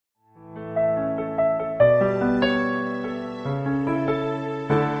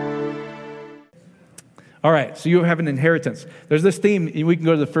All right, so you have an inheritance. There's this theme, we can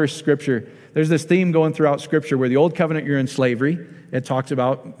go to the first scripture. There's this theme going throughout Scripture where the old covenant, you're in slavery. It talks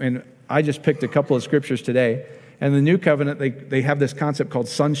about, and I just picked a couple of scriptures today. And the new covenant, they have this concept called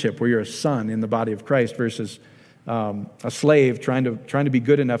sonship, where you're a son in the body of Christ versus a slave trying to be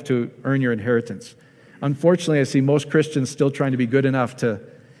good enough to earn your inheritance. Unfortunately, I see most Christians still trying to be good enough to,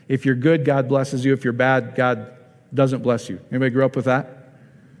 if you're good, God blesses you. If you're bad, God doesn't bless you. Anybody grew up with that?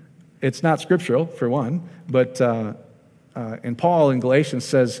 It's not scriptural, for one, but and Paul in Galatians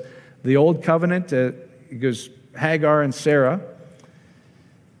says the old covenant, it goes Hagar and Sarah.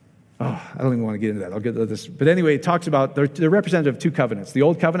 Oh, I don't even want to get into that. I'll get to this. But anyway, it talks about, they're representative of two covenants. The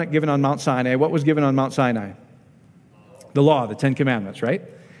old covenant given on Mount Sinai. What was given on Mount Sinai? The law, the Ten Commandments, right?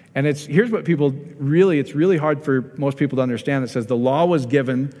 And here's what it's really hard for most people to understand. It says the law was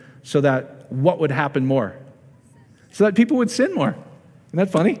given so that what would happen more? So that people would sin more. Isn't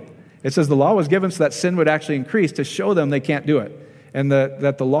that funny? It says the law was given so that sin would actually increase to show them they can't do it. And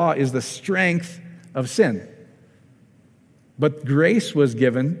that the law is the strength of sin. But grace was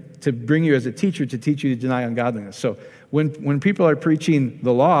given to bring you as a teacher to teach you to deny ungodliness. So when people are preaching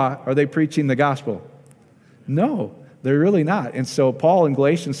the law, are they preaching the gospel? No, they're really not. And so Paul in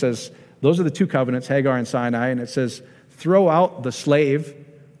Galatians says, those are the two covenants, Hagar and Sinai. And it says, throw out the slave,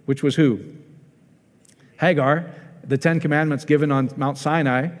 which was who? Hagar, the Ten Commandments given on Mount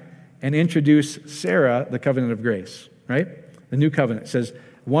Sinai, and introduce Sarah, the covenant of grace, right? The new covenant says,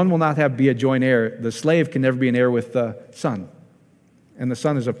 one will not be a joint heir. The slave can never be an heir with the son. And the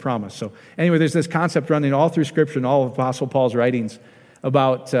son is of promise. So anyway, there's this concept running all through Scripture and all of Apostle Paul's writings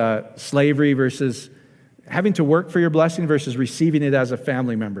about slavery versus having to work for your blessing versus receiving it as a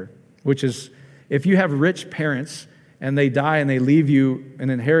family member, which is, if you have rich parents and they die and they leave you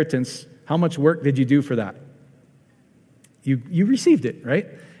an inheritance, how much work did you do for that? You received it, right?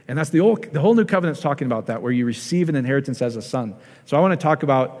 And that's the whole new covenant's talking about that, where you receive an inheritance as a son. So I want to talk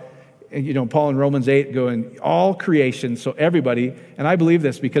about, Paul in Romans 8 going, all creation, so everybody, and I believe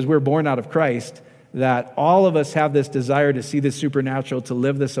this because we're born out of Christ, that all of us have this desire to see this supernatural, to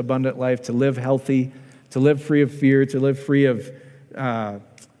live this abundant life, to live healthy, to live free of fear, to live free of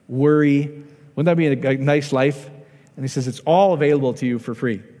worry. Wouldn't that be a nice life? And he says it's all available to you for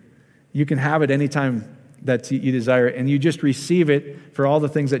free. You can have it anytime that you desire it, and you just receive it for all the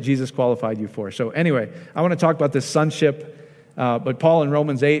things that Jesus qualified you for. So anyway, I want to talk about this sonship, but Paul in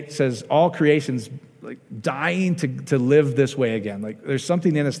Romans 8 says all creation's like dying to live this way again. Like there's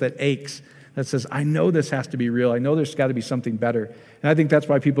something in us that aches, that says, I know this has to be real. I know there's got to be something better. And I think that's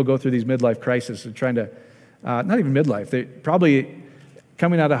why people go through these midlife crises and trying to, not even midlife, they probably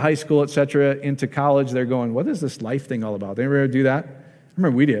coming out of high school, et cetera, into college, they're going, what is this life thing all about? They ever do that? I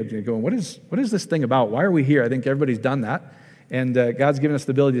remember we did, going, what is this thing about? Why are we here? I think everybody's done that. And God's given us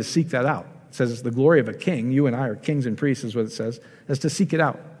the ability to seek that out. It says it's the glory of a king. You and I are kings and priests is what it says. Is to seek it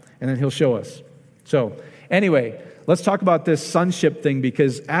out. And then he'll show us. So anyway, let's talk about this sonship thing,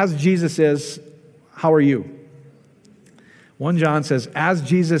 because as Jesus is, how are you? 1 John says, as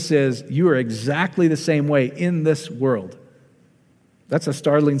Jesus is, you are exactly the same way in this world. That's a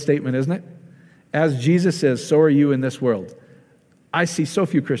startling statement, isn't it? As Jesus is, so are you in this world. I see so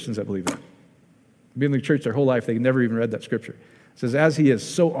few Christians that believe that. Being in the church their whole life, they've never even read that scripture. It says, as he is,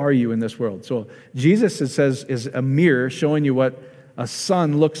 so are you in this world. So Jesus, it says, is a mirror showing you what a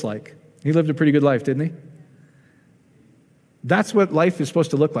son looks like. He lived a pretty good life, didn't he? That's what life is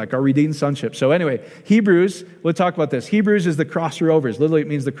supposed to look like, our redeemed sonship. So anyway, Hebrews, we'll talk about this. Hebrews is the crosser overs. Literally, it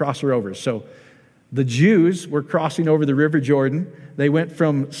means the crosser overs. So the Jews were crossing over the River Jordan. They went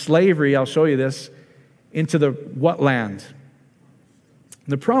from slavery, I'll show you this, into the what land?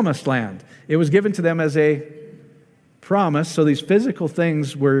 The promised land. It was given to them as a promise. So these physical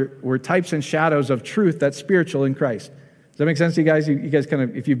things were types and shadows of truth that's spiritual in Christ. Does that make sense to you guys? You guys kind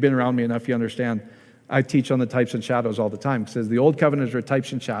of, if you've been around me enough, you understand. I teach on the types and shadows all the time. It says the old covenants are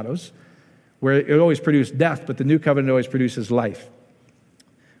types and shadows, where it always produced death, but the new covenant always produces life.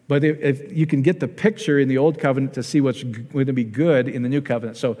 But if you can get the picture in the old covenant to see what's going to be good in the new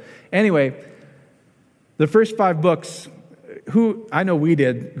covenant. So anyway, the first 5 books, I know we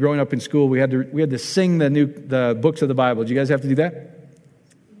did growing up in school, we had to sing the books of the Bible. Did you guys have to do that?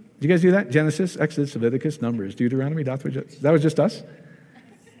 Did you guys do that? Genesis, Exodus, Leviticus, Numbers, Deuteronomy, that was just us?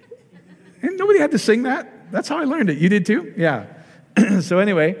 And nobody had to sing that? That's how I learned it. You did too? Yeah. So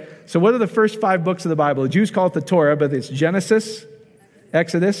anyway, what are the first 5 books of the Bible? The Jews call it the Torah, but it's Genesis,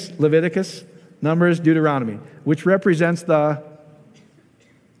 Exodus, Leviticus, Numbers, Deuteronomy, which represents the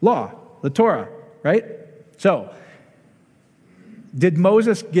law, the Torah, right? So, did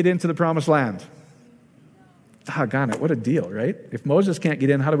Moses get into the promised land? Doggone it, what a deal, right? If Moses can't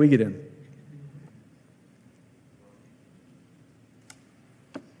get in, how do we get in?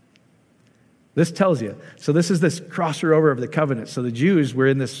 This tells you. So this is this crossover of the covenant. So the Jews were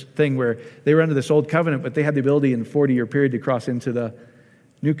in this thing where they were under this old covenant, but they had the ability in a 40-year period to cross into the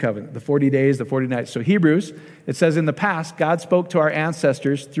new covenant, the 40 days, the 40 nights. So Hebrews, it says, in the past, God spoke to our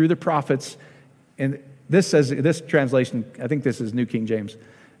ancestors through the prophets. And this says, this translation, I think this is New King James,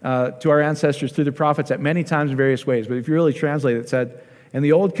 to our ancestors through the prophets at many times in various ways. But if you really translate it, it said, in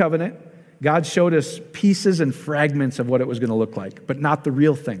the old covenant, God showed us pieces and fragments of what it was going to look like, but not the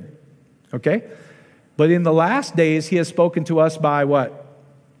real thing. Okay? But in the last days, he has spoken to us by what?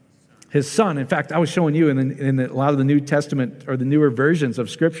 His Son. In fact, I was showing you in a lot of the New Testament or the newer versions of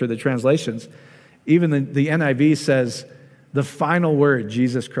Scripture, the translations, even the NIV says, the final word,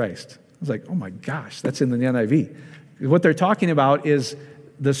 Jesus Christ. I was like, oh my gosh, that's in the NIV. What they're talking about is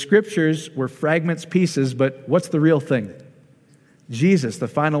the Scriptures were fragments, pieces, but what's the real thing? Jesus, the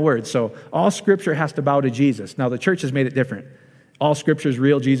final word. So all Scripture has to bow to Jesus. Now, the church has made it different. All Scripture is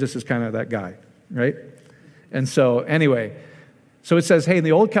real. Jesus is kind of that guy, right? And so, anyway, so it says, hey, in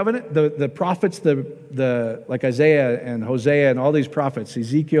the Old Covenant, the prophets, the like Isaiah and Hosea and all these prophets,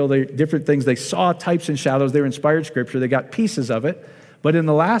 Ezekiel, they different things, they saw types and shadows. They were inspired Scripture. They got pieces of it. But in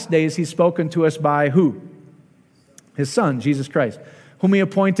the last days, he's spoken to us by who? His Son, Jesus Christ, whom he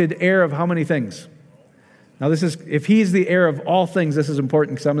appointed heir of how many things? Now, this is, if he's the heir of all things, this is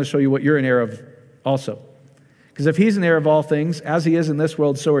important because I'm going to show you what you're an heir of also. Because if he's an heir of all things, as he is in this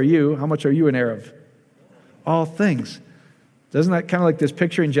world, so are you. How much are you an heir of? All things. Doesn't that kind of like this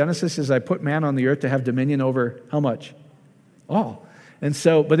picture in Genesis as I put man on the earth to have dominion over how much? All. And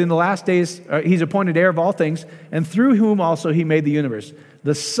so, but in the last days, he's appointed heir of all things, and through whom also he made the universe.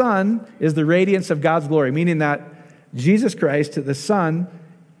 The Son is the radiance of God's glory, meaning that Jesus Christ, the Son,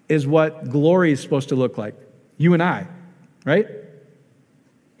 is what glory is supposed to look like. You and I, right?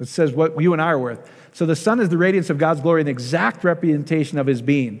 It says what you and I are worth. So the Son is the radiance of God's glory, an exact representation of his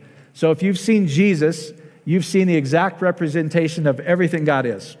being. So if you've seen Jesus, you've seen the exact representation of everything God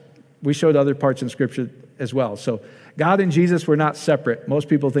is. We showed other parts in Scripture as well. So God and Jesus were not separate. Most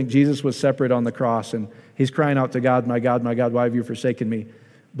people think Jesus was separate on the cross, and he's crying out to God, my God, why have you forsaken me?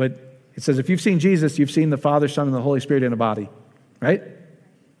 But it says if you've seen Jesus, you've seen the Father, Son, and the Holy Spirit in a body, right?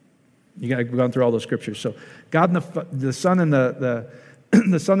 You got to go through all those Scriptures. So God and the Son and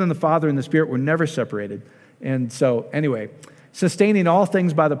the Son and the Father and the Spirit were never separated. And so, anyway, sustaining all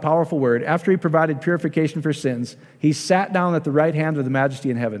things by the powerful word, after he provided purification for sins, he sat down at the right hand of the Majesty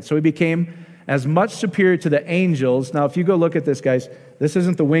in heaven. So he became as much superior to the angels. Now, if you go look at this, guys, this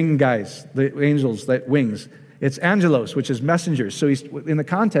isn't the wing guys, the angels, that wings. It's angelos, which is messengers. So he's, in the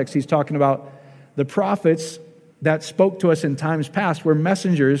context, he's talking about the prophets that spoke to us in times past were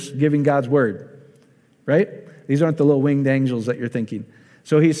messengers giving God's word, right? These aren't the little winged angels that you're thinking.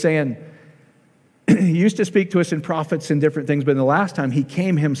 So he's saying, he used to speak to us in prophets and different things, but in the last time, he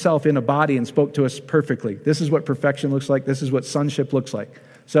came himself in a body and spoke to us perfectly. This is what perfection looks like. This is what sonship looks like.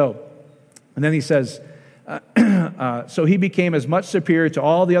 So, and then he says, so he became as much superior to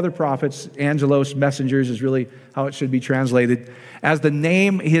all the other prophets, angelos, messengers is really how it should be translated, as the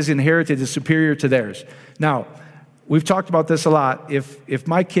name he has inherited is superior to theirs. Now, we've talked about this a lot. If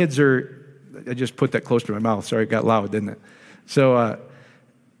my kids are, I just put that close to my mouth. Sorry, it got loud, didn't it? So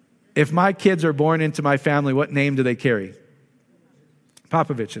if my kids are born into my family, what name do they carry?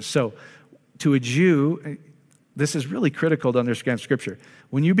 Popovich's. So to a Jew, this is really critical to understand Scripture.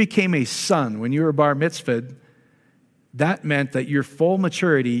 When you became a son, when you were bar mitzvahed, that meant that your full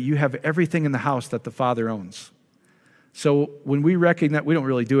maturity, you have everything in the house that the father owns. So when we recognize, we don't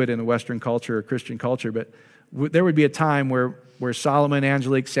really do it in a Western culture or Christian culture, but there would be a time where Solomon,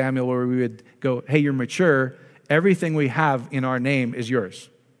 Angelique, Samuel, where we would go, hey, you're mature. Everything we have in our name is yours.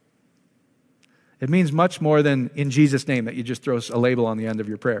 It means much more than in Jesus' name that you just throw a label on the end of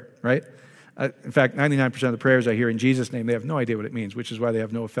your prayer, right? In fact, 99% of the prayers I hear in Jesus' name, they have no idea what it means, which is why they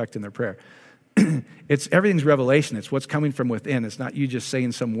have no effect in their prayer. Everything's revelation. It's what's coming from within. It's not you just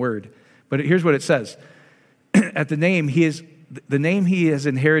saying some word. But here's what it says. At the name he has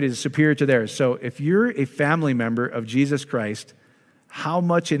inherited is superior to theirs. So if you're a family member of Jesus Christ, how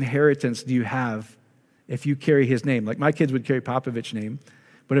much inheritance do you have if you carry his name? Like my kids would carry Popovich's name,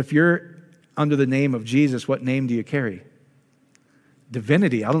 but if you're under the name of Jesus, what name do you carry?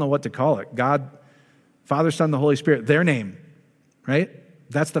 Divinity. I don't know what to call it. God, Father, Son, the Holy Spirit, their name, right?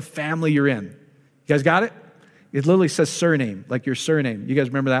 That's the family you're in. You guys got it? It literally says surname, like your surname. You guys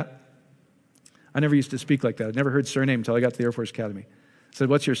remember that? I never used to speak like that. I never heard surname until I got to the Air Force Academy. I said,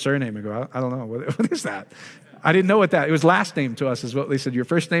 what's your surname? I go, I don't know. What is that? I didn't know what that. It was last name to us is what they said. Your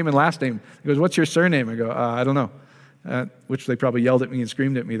first name and last name. He goes, what's your surname? I go, I don't know. Which they probably yelled at me and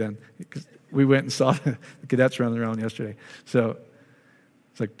screamed at me then. Because we went and saw the cadets running around yesterday. So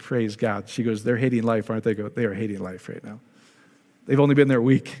It's like, praise God. She goes, they're hating life, aren't they? I go, they are hating life right now. They've only been there a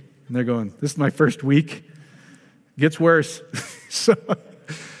week. And they're going, this is my first week. Gets worse. So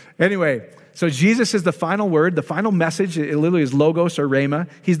anyway, so Jesus is the final word, the final message. It literally is logos or rhema.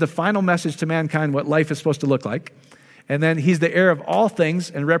 He's the final message to mankind, what life is supposed to look like. And then he's the heir of all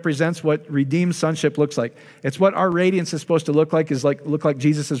things and represents what redeemed sonship looks like. It's what our radiance is supposed to look like, look like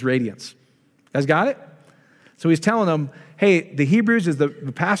Jesus' radiance. You guys got it? So he's telling them, hey, the Hebrews is the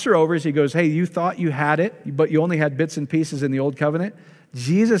Passover. He goes, hey, you thought you had it, but you only had bits and pieces in the old covenant.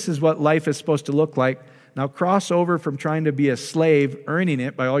 Jesus is what life is supposed to look like. Now cross over from trying to be a slave, earning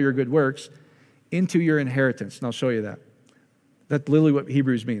it by all your good works, into your inheritance. And I'll show you that. That's literally what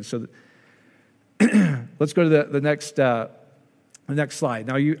Hebrews means. So let's go to the next slide.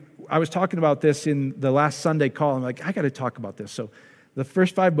 Now, I was talking about this in the last Sunday call. I'm like, I got to talk about this. So the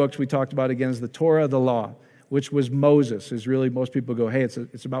first 5 books we talked about, again, is the Torah, the law, which was Moses. Is really, most people go, hey,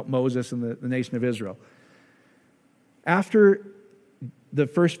 it's about Moses and the nation of Israel. After the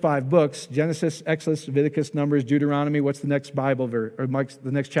first 5 books, Genesis, Exodus, Leviticus, Numbers, Deuteronomy, what's the next Bible verse, or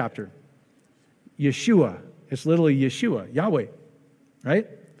the next chapter? Yeshua. It's literally Yeshua, Yahweh, right?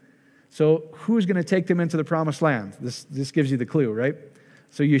 So who's going to take them into the promised land? This gives you the clue, right?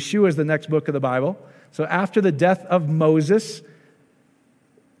 So Yeshua is the next book of the Bible. So after the death of Moses,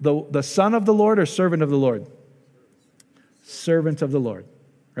 the son of the Lord or servant of the Lord? Servant of the Lord,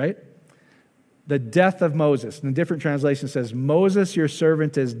 right? The death of Moses. And a different translation says, Moses, your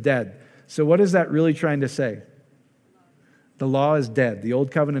servant, is dead. So what is that really trying to say? The law is dead. The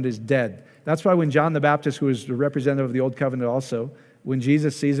old covenant is dead. That's why when John the Baptist, who was the representative of the old covenant also, when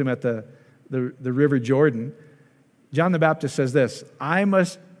Jesus sees him at the river Jordan, John the Baptist says this, I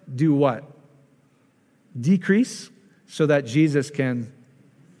must do what? Decrease so that Jesus can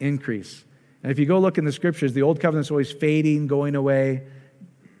increase. And if you go look in the scriptures, the old covenant is always fading, going away,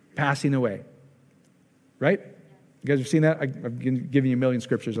 passing away. Right? You guys have seen that? I've given you a million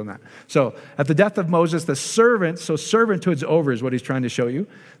scriptures on that. So at the death of Moses, the servant, so servanthood's over is what he's trying to show you.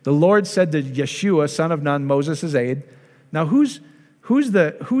 The Lord said to Yeshua, son of Nun, Moses' aide. Now who's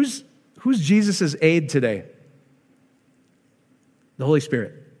Jesus' aide today? The Holy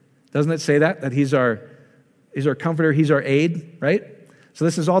Spirit. Doesn't it say that he's our comforter, he's our aide, right? So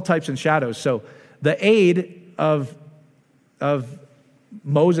this is all types and shadows. So the aide of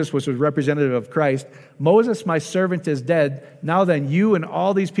Moses, which was representative of Christ. Moses, my servant, is dead. Now then, you and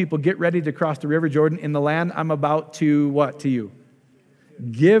all these people get ready to cross the river Jordan in the land I'm about to, what to you?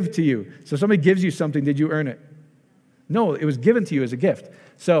 Give to you. So if somebody gives you something, did you earn it? No, it was given to you as a gift.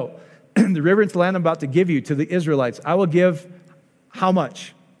 So the river into the land I'm about to give you to the Israelites, I will give how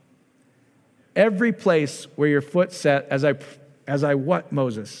much? Every place where your foot set as I what,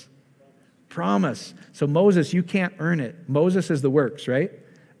 Moses? Promise. So Moses, you can't earn it. Moses is the works, right?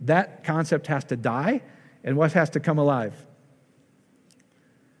 That concept has to die, and what has to come alive?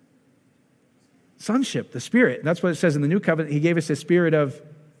 Sonship, the Spirit. And that's what it says in the New Covenant. He gave us a spirit of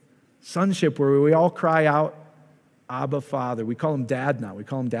sonship where we all cry out, Abba, Father. We call him Dad now. We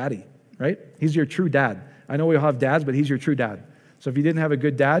call him Daddy, right? He's your true dad. I know we all have dads, but he's your true dad. So if you didn't have a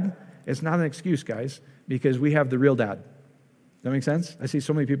good dad, it's not an excuse, guys, because we have the real dad. Does that make sense? I see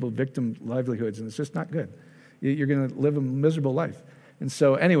so many people victim livelihoods, and it's just not good. You're going to live a miserable life. And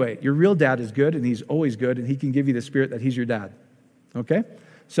so anyway, your real dad is good, and he's always good, and he can give you the spirit that he's your dad. Okay?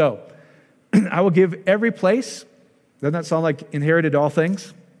 So, I will give every place. Doesn't that sound like inherited all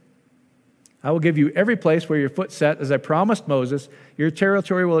things? I will give you every place where your foot set, as I promised Moses. Your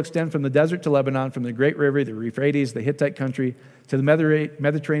territory will extend from the desert to Lebanon, from the great river, the Euphrates, the Hittite country, to the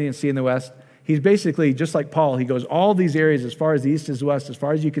Mediterranean Sea in the west. He's basically, just like Paul, he goes, all these areas, as far as the east is west, as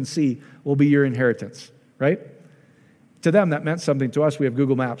far as you can see, will be your inheritance, right? To them, that meant something. To us, we have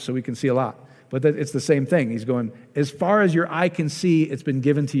Google Maps, so we can see a lot. But it's the same thing. He's going, as far as your eye can see, it's been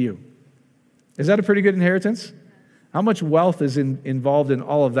given to you. Is that a pretty good inheritance? How much wealth is involved in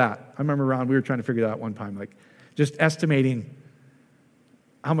all of that? I remember we were trying to figure that out one time, like just estimating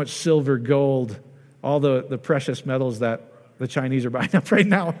how much silver, gold, all the precious metals that the Chinese are buying up right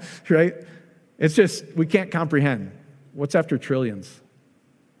now, right? It's just, we can't comprehend. What's after trillions?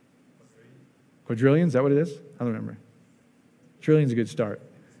 Quadrillions, is that what it is? I don't remember. Trillion's a good start.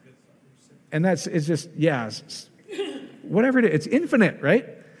 And it's just, whatever it is, it's infinite, right?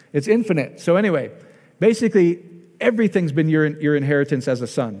 It's infinite. So anyway, basically, everything's been your inheritance as a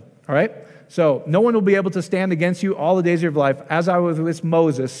son, all right? So no one will be able to stand against you all the days of your life. As I was with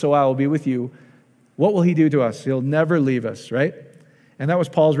Moses, so I will be with you. What will he do to us? He'll never leave us, right? And that was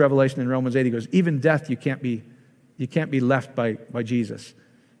Paul's revelation in Romans 8. He goes, even death, you can't be left by Jesus.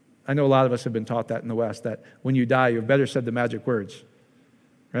 I know a lot of us have been taught that in the West, that when you die, you've better said the magic words.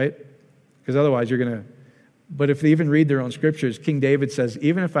 right? Because otherwise you're going to, but if they even read their own scriptures, King David says,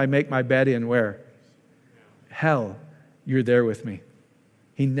 even if I make my bed in where? Hell, you're there with me.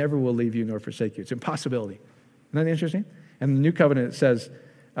 He never will leave you nor forsake you. It's impossibility. Isn't that interesting? And the New Covenant, it says,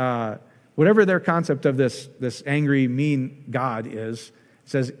 whatever their concept of this angry, mean God is, it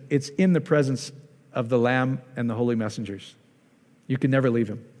says it's in the presence of the Lamb and the holy messengers. You can never leave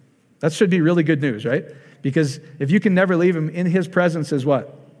him. That should be really good news, right? Because if you can never leave him, in his presence is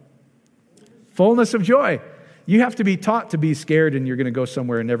what? Fullness of joy. You have to be taught to be scared and you're going to go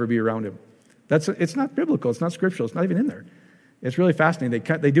somewhere and never be around him. It's not biblical. It's not scriptural. It's not even in there. It's really fascinating.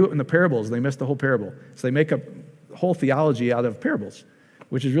 They do it in the parables. They miss the whole parable. So they make up whole theology out of parables,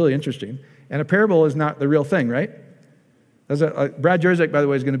 which is really interesting. And a parable is not the real thing, right? Brad Jerzyk, by the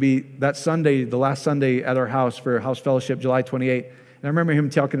way, is going to be that Sunday, the last Sunday at our house for House Fellowship, July 28th. And I remember him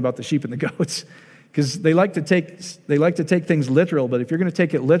talking about the sheep and the goats, because they like to take things literal, but if you're going to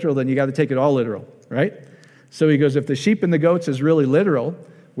take it literal, then you got to take it all literal, right? So he goes, if the sheep and the goats is really literal,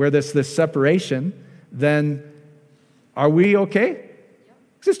 where this separation, then are we okay?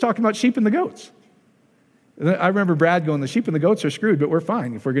 He's just talking about sheep and the goats. I remember Brad going, the sheep and the goats are screwed, but we're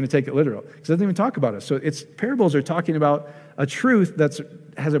fine if we're going to take it literal. Because it doesn't even talk about us. So parables are talking about a truth that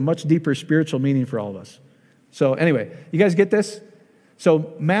has a much deeper spiritual meaning for all of us. So anyway, you guys get this?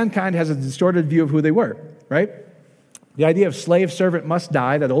 So mankind has a distorted view of who they were, right? The idea of slave servant must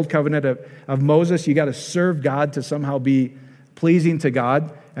die, that old covenant of Moses, you got to serve God to somehow be pleasing to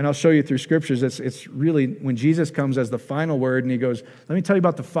God. And I'll show you through scriptures, it's really when Jesus comes as the final word and he goes, let me tell you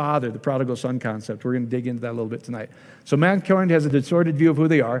about the Father, the prodigal son concept. We're going to dig into that a little bit tonight. So mankind has a distorted view of who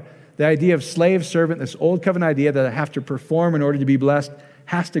they are. The idea of slave servant, this old covenant idea that I have to perform in order to be blessed,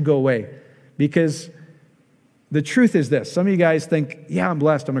 has to go away. Because the truth is this. Some of you guys think, yeah, I'm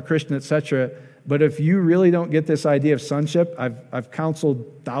blessed, I'm a Christian, etc. But if you really don't get this idea of sonship, I've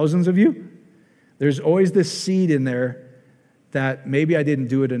counseled thousands of you. There's always this seed in there that maybe I didn't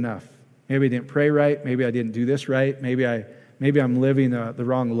do it enough. Maybe I didn't pray right. Maybe I didn't do this right. Maybe I'm living the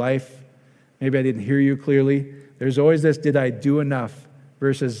wrong life. Maybe I didn't hear you clearly. There's always this, did I do enough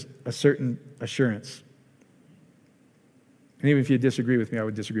versus a certain assurance. And even if you disagree with me, I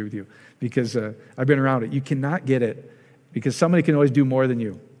would disagree with you because I've been around it. You cannot get it because somebody can always do more than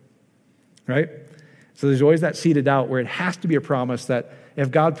you, right? So there's always that seed of doubt where it has to be a promise that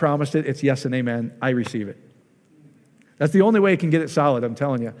if God promised it, it's yes and amen, I receive it. That's the only way it can get it solid, I'm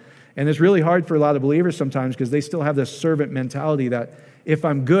telling you. And it's really hard for a lot of believers sometimes because they still have this servant mentality that if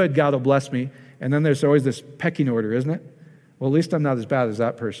I'm good, God will bless me. And then there's always this pecking order, isn't it? Well, at least I'm not as bad as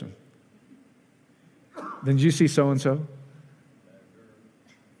that person. Then did you see so-and-so?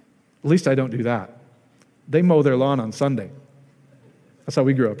 At least I don't do that. They mow their lawn on Sunday. That's how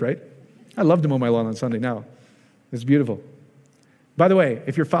we grew up, right? I love to mow my lawn on Sunday now. It's beautiful. By the way,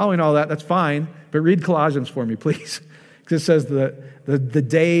 if you're following all that, that's fine, but read Colossians for me, please. Because it says the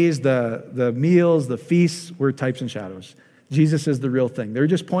days, the meals, the feasts were types and shadows. Jesus is the real thing. They're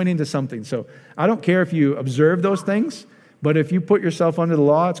just pointing to something. So I don't care if you observe those things, but if you put yourself under the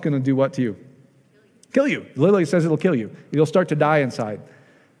law, it's going to do what to you? Kill you. It literally says it'll kill you. You'll start to die inside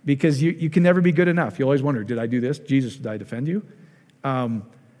because you can never be good enough. You always wonder, did I do this? Jesus, did I defend you? You know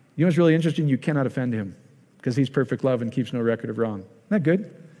what's really interesting? You cannot offend him because he's perfect love and keeps no record of wrong. Isn't that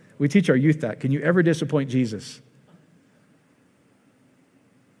good? We teach our youth that. Can you ever disappoint Jesus?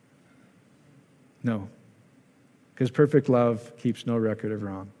 No. Because perfect love keeps no record of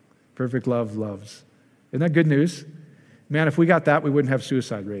wrong. Perfect love loves. Isn't that good news? Man, if we got that, we wouldn't have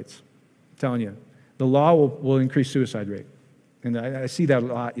suicide rates. I'm telling you. The law will increase suicide rate. And I see that a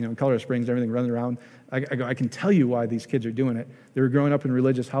lot, in Colorado Springs, everything running around. I can tell you why these kids are doing it. They were growing up in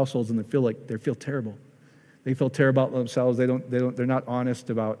religious households and they feel terrible. They feel terrible about themselves. They're not honest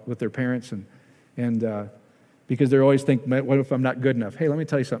with their parents and because they always think, what if I'm not good enough? Hey, let me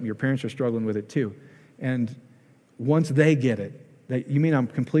tell you something. Your parents are struggling with it too. And once they get it, that you mean I'm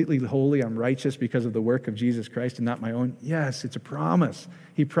completely holy, I'm righteous because of the work of Jesus Christ and not my own? Yes, it's a promise.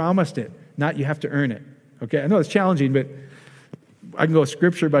 He promised it, not you have to earn it. Okay, I know it's challenging, but I can go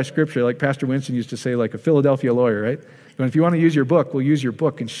scripture by scripture, like Pastor Winston used to say, like a Philadelphia lawyer, right? And if you want to use your book, we'll use your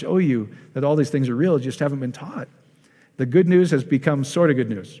book and show you that all these things are real, just haven't been taught. The good news has become sort of good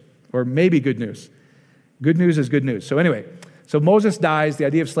news, or maybe good news. Good news is good news. So anyway, so Moses dies, the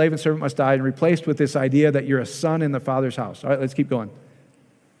idea of slave and servant must die, and replaced with this idea that you're a son in the Father's house. All right, let's keep going.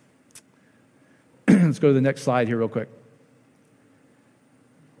 Let's go to the next slide here real quick.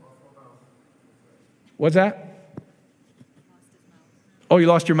 What's that? Oh, you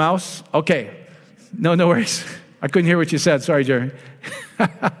lost your mouse? Okay. No worries. I couldn't hear what you said. Sorry, Jerry.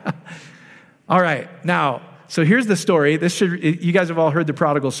 All right. Now, So here's the story. You guys have all heard the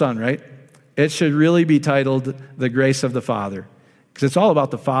prodigal son, right? It should really be titled The Grace of the Father, because it's all about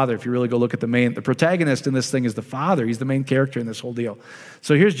the Father. If you really go look at the protagonist in this thing is the Father. He's the main character in this whole deal.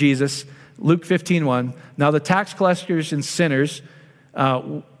 So here's Jesus, Luke 15:1. Now the tax collectors and sinners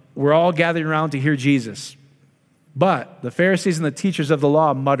were all gathering around to hear Jesus. But the Pharisees and the teachers of the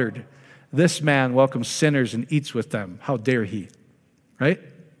law muttered, "This man welcomes sinners and eats with them. How dare he?" Right?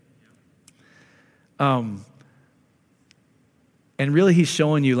 And really he's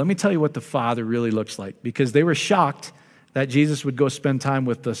showing you, let me tell you what the Father really looks like, because they were shocked that Jesus would go spend time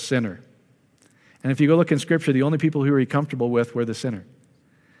with the sinner. And if you go look in Scripture, the only people who were comfortable with were the sinner.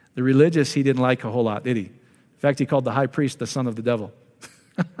 The religious he didn't like a whole lot, did he? In fact, he called the high priest the son of the devil.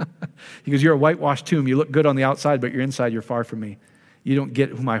 He goes, "You're a whitewashed tomb. You look good on the outside, but you're inside, you're far from me. You don't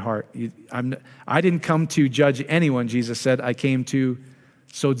get my heart. I didn't come to judge anyone," Jesus said. "I came to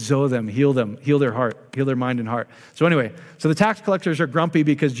sozo them, heal their heart, heal their mind and heart." So anyway, so the tax collectors are grumpy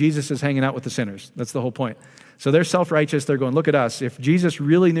because Jesus is hanging out with the sinners. That's the whole point. So they're self-righteous. They're going, look at us. If Jesus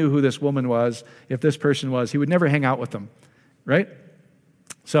really knew who this woman was, if this person was, he would never hang out with them, right?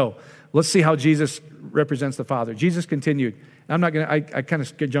 So let's see how Jesus represents the Father. Jesus continued. I kind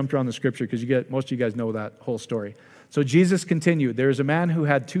of jumped around the Scripture because most of you guys know that whole story. So Jesus continued. There is a man who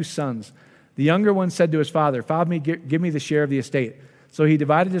had 2 sons. The younger one said to his father, "Father, give me the share of the estate." So he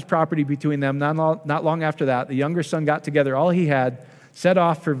divided his property between them. Not long after that, the younger son got together all he had, set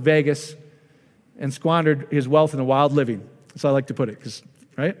off for Vegas, and squandered his wealth in a wild living. That's how I like to put it,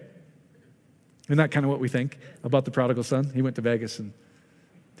 right? Isn't that kind of what we think about the prodigal son? He went to Vegas and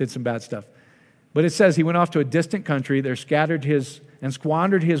did some bad stuff. But it says he went off to a distant country, there squandered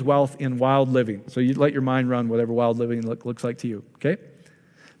his wealth in wild living. So you let your mind run whatever wild living looks like to you, okay?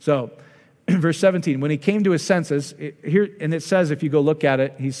 So, verse 17, when he came to his senses, and it says, if you go look at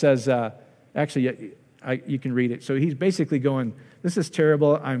it, he says, you can read it. So he's basically going, this is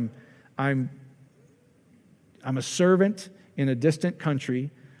terrible. I'm a servant in a distant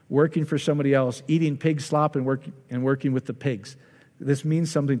country, working for somebody else, eating pig slop and working with the pigs. This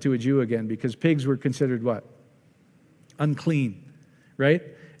means something to a Jew again, because pigs were considered what? Unclean, right?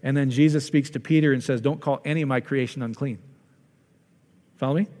 And then Jesus speaks to Peter and says, don't call any of my creation unclean.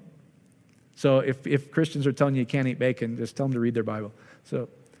 Follow me? So if Christians are telling you can't eat bacon, just tell them to read their Bible. So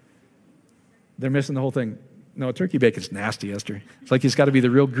they're missing the whole thing. No, turkey bacon's nasty, Esther. It's like it's got to be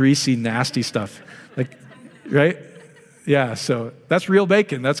the real greasy, nasty stuff. Like, right? Yeah, so that's real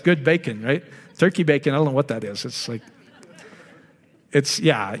bacon. That's good bacon, right? Turkey bacon, I don't know what that is. It's like,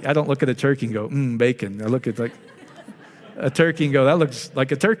 I don't look at a turkey and go, bacon. I look at like a turkey and go, that looks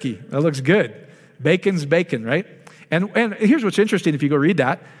like a turkey. That looks good. Bacon's bacon, right? And here's what's interesting if you go read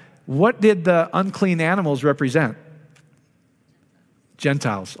that. What did the unclean animals represent?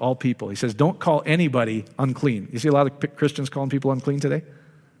 Gentiles, all people. He says, don't call anybody unclean. You see a lot of Christians calling people unclean today?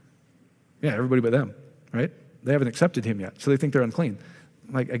 Yeah, everybody but them, right? They haven't accepted him yet, so they think they're unclean.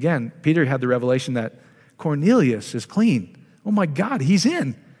 Like, again, Peter had the revelation that Cornelius is clean. Oh my God, he's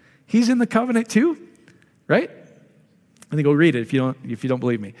in. He's in the covenant too, right? And they go read it if you don't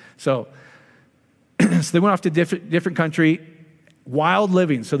believe me. So they went off to different country, wild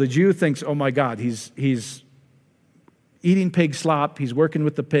living. So the Jew thinks, oh my God, he's eating pig slop. He's working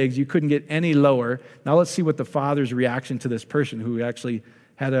with the pigs. You couldn't get any lower. Now let's see what the Father's reaction to this person who actually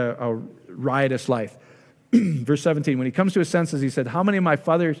had a riotous life. Verse 17, when he comes to his senses, he said, how many of my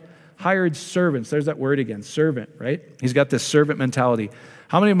father's hired servants, there's that word again, servant, right? He's got this servant mentality.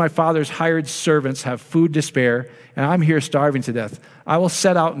 How many of my father's hired servants have food to spare, and I'm here starving to death? I will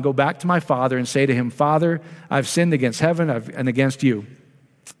set out and go back to my father and say to him, Father, I've sinned against heaven and against you.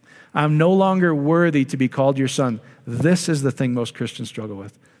 I'm no longer worthy to be called your son. This is the thing most Christians struggle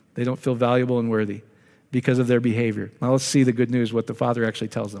with. They don't feel valuable and worthy because of their behavior. Now let's see the good news, what the Father actually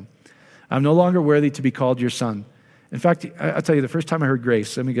tells them. I'm no longer worthy to be called your son. In fact, I'll tell you, the first time I heard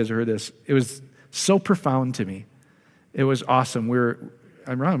grace, some of you guys have heard this, it was so profound to me. It was awesome.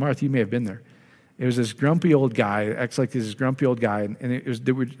 I'm Ron and Martha, you may have been there. It was this grumpy old guy, acts like this grumpy old guy, and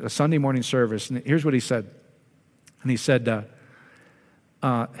there was a Sunday morning service, and here's what he said. And he said,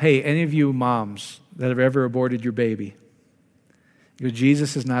 hey, any of you moms that have ever aborted your baby, he goes,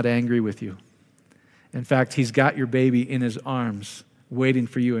 Jesus is not angry with you. In fact, he's got your baby in his arms waiting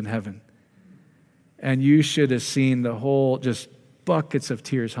for you in heaven. And you should have seen the whole, just buckets of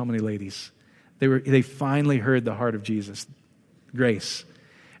tears. How many ladies? They finally heard the heart of Jesus, grace.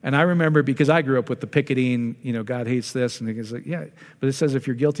 And I remember, because I grew up with the picketing, God hates this, and it's like, yeah, but it says if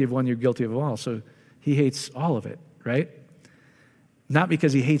you're guilty of one, you're guilty of all. So he hates all of it, right? Not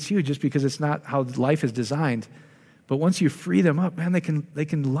because he hates you, just because it's not how life is designed. But once you free them up, man, they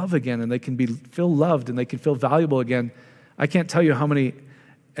can love again, and they can feel loved, and they can feel valuable again. I can't tell you how many.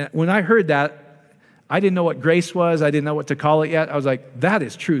 When I heard that, I didn't know what grace was. I didn't know what to call it yet. I was like, that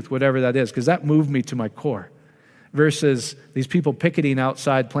is truth, whatever that is, because that moved me to my core. Versus these people picketing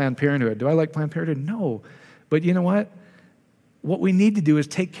outside Planned Parenthood. Do I like Planned Parenthood? No. But you know what? What we need to do is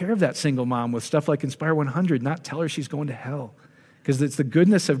take care of that single mom with stuff like Inspire 100, not tell her she's going to hell. Because it's the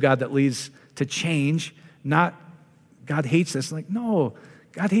goodness of God that leads to change, not God hates this. Like, no,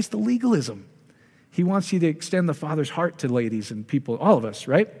 God hates the legalism. He wants you to extend the Father's heart to ladies and people, all of us,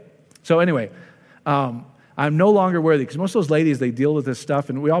 right? So anyway, I'm no longer worthy, because most of those ladies, they deal with this stuff,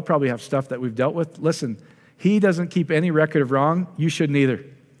 and we all probably have stuff that we've dealt with. Listen, he doesn't keep any record of wrong. You shouldn't either.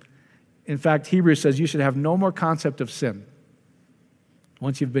 In fact, Hebrews says you should have no more concept of sin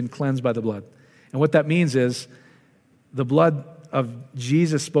once you've been cleansed by the blood. And what that means is the blood of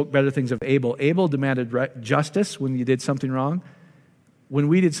Jesus spoke better things of Abel. Abel demanded justice when you did something wrong. When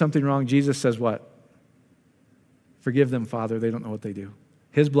we did something wrong, Jesus says what? Forgive them, Father. They don't know what they do.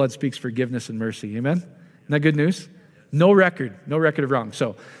 His blood speaks forgiveness and mercy. Amen? Isn't that good news? No record of wrong.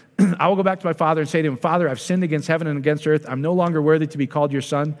 So I will go back to my father and say to him, Father, I've sinned against heaven and against earth. I'm no longer worthy to be called your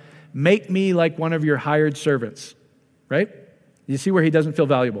son. Make me like one of your hired servants. Right? You see where he doesn't feel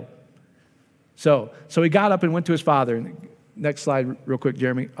valuable. So he got up and went to his father. Next slide real quick,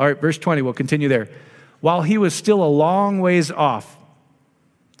 Jeremy. All right, verse 20, we'll continue there. While he was still a long ways off.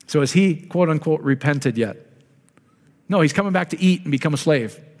 So has he, quote unquote, repented yet? No, he's coming back to eat and become a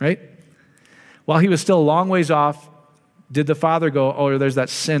slave, right? While he was still a long ways off, did the father go, oh, there's that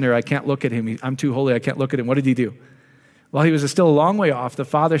sinner, I can't look at him. I'm too holy, I can't look at him. What did he do? While he was still a long way off, the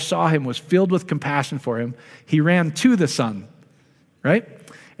father saw him, was filled with compassion for him. He ran to the son, right?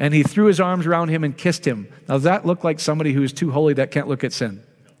 And he threw his arms around him and kissed him. Now, does that look like somebody who's too holy that can't look at sin?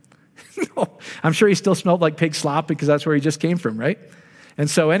 No. I'm sure he still smelled like pig slop, because that's where he just came from, right? And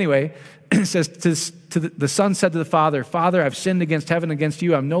so anyway, it says, the son said to the father, Father, I've sinned against heaven and against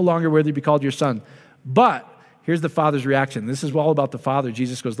you. I'm no longer worthy to be called your son. But here's the father's reaction. This is all about the father.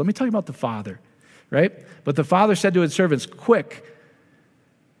 Jesus goes, let me tell you about the father, right? But the father said to his servants, quick,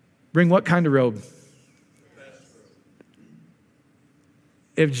 bring what kind of robe?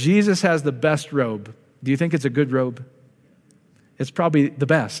 If Jesus has the best robe, do you think it's a good robe? It's probably the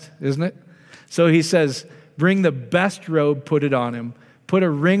best, isn't it? So he says, bring the best robe, put it on him, put a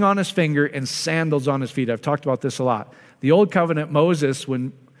ring on his finger and sandals on his feet. I've talked about this a lot. The Old Covenant, Moses,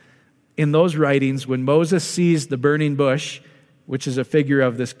 in those writings, when Moses sees the burning bush, which is a figure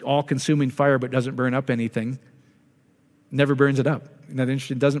of this all-consuming fire but doesn't burn up anything, never burns it up. Isn't that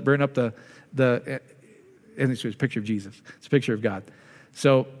interesting? It doesn't burn up and it's a picture of Jesus. It's a picture of God.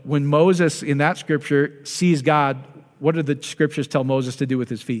 So when Moses, in that scripture, sees God, what do the scriptures tell Moses to do with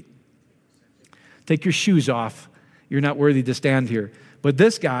his feet? Take your shoes off. You're not worthy to stand here. But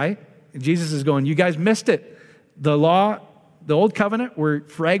this guy, Jesus is going, you guys missed it. The law, the old covenant were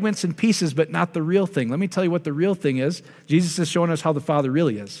fragments and pieces, but not the real thing. Let me tell you what the real thing is. Jesus is showing us how the Father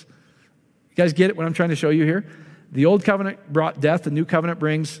really is. You guys get it, what I'm trying to show you here? The old covenant brought death. The new covenant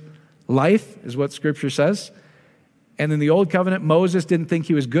brings life, is what Scripture says. And in the old covenant, Moses didn't think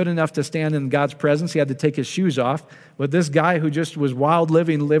he was good enough to stand in God's presence. He had to take his shoes off. But this guy who just was wild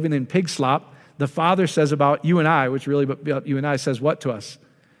living in pig slop, the Father says about you and I, which really about you and I, says what to us?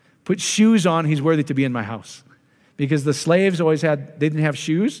 Put shoes on, he's worthy to be in my house. Because the slaves they didn't have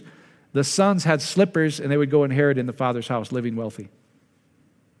shoes. The sons had slippers, and they would go inherit in the Father's house, living wealthy.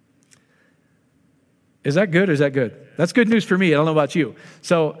 Is that good or is that good? That's good news for me. I don't know about you.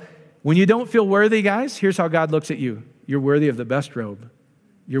 So when you don't feel worthy, guys, here's how God looks at you. You're worthy of the best robe.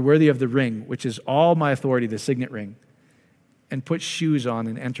 You're worthy of the ring, which is all my authority, the signet ring. And put shoes on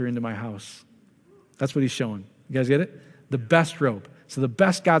and enter into my house. That's what he's showing. You guys get it? The best robe. So the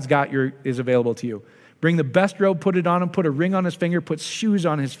best God's got is available to you. Bring the best robe, put it on him, put a ring on his finger, put shoes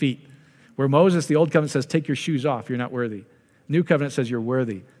on his feet. Where Moses, the old covenant, says, take your shoes off. You're not worthy. New covenant says you're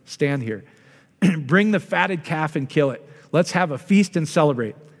worthy. Stand here. Bring the fatted calf and kill it. Let's have a feast and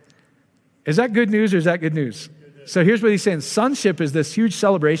celebrate. Is that good news or is that good news? So here's what he's saying. Sonship is this huge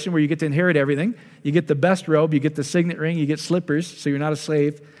celebration where you get to inherit everything. You get the best robe, you get the signet ring, you get slippers, so you're not a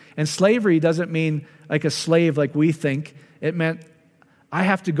slave. And slavery doesn't mean like a slave like we think. It meant I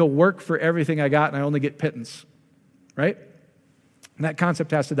have to go work for everything I got and I only get pittance, right? And that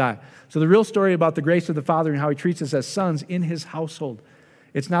concept has to die. So the real story about the grace of the Father and how he treats us as sons in his household.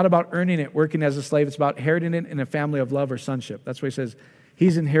 It's not about earning it, working as a slave. It's about inheriting it in a family of love or sonship. That's why he says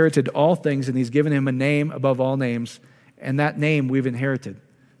he's inherited all things and he's given him a name above all names. And that name we've inherited.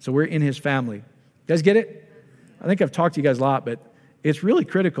 So we're in his family. You guys get it? I think I've talked to you guys a lot, but it's really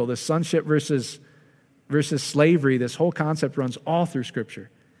critical, this sonship versus versus slavery, this whole concept runs all through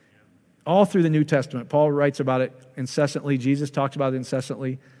Scripture. All through the New Testament. Paul writes about it incessantly. Jesus talks about it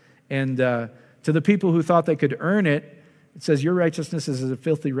incessantly. And to the people who thought they could earn it, it says, your righteousness is as a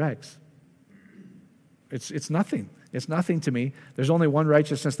filthy rags. It's nothing. It's nothing to me. There's only one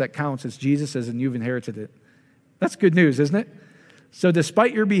righteousness that counts. It's Jesus's, and you've inherited it. That's good news, isn't it? So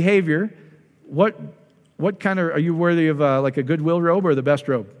despite your behavior, what kind of, are you worthy of like a Goodwill robe or the best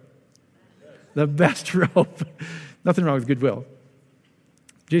robe? The best robe. Nothing wrong with Goodwill.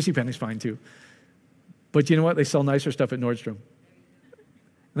 JCPenney's fine too. But you know what? They sell nicer stuff at Nordstrom.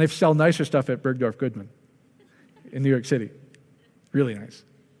 And they sell nicer stuff at Bergdorf Goodman in New York City. Really nice.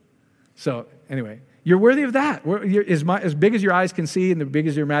 So anyway, you're worthy of that. As big as your eyes can see and as big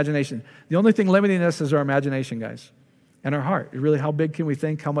as your imagination. The only thing limiting us is our imagination, guys, and our heart. Really, how big can we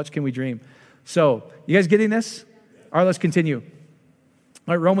think? How much can we dream? So, you guys getting this? All right, let's continue.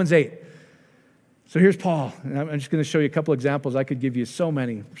 All right, Romans 8. So here's Paul. And I'm just going to show you a couple examples. I could give you so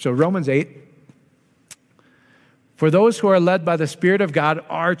many. So Romans 8. For those who are led by the Spirit of God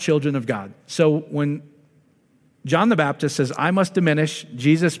are children of God. So when John the Baptist says, I must diminish,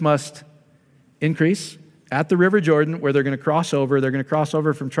 Jesus must increase, at the River Jordan, where they're going to cross over. They're going to cross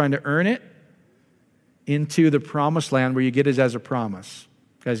over from trying to earn it into the promised land where you get it as a promise.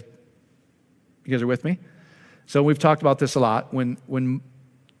 You guys are with me? So we've talked about this a lot. When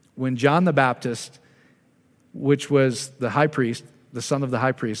John the Baptist, which was the high priest, the son of the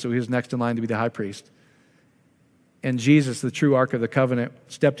high priest, so he was next in line to be the high priest, and Jesus, the true Ark of the Covenant,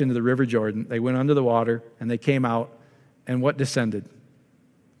 stepped into the River Jordan. They went under the water, and they came out, and what descended? The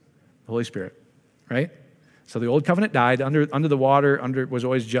Holy Spirit, right? So the old covenant died. Under the water, was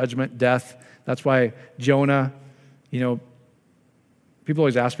always judgment, death. That's why Jonah, people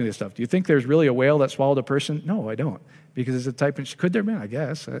always ask me this stuff. Do you think there's really a whale that swallowed a person? No, I don't. Because it's a type of, could there be? I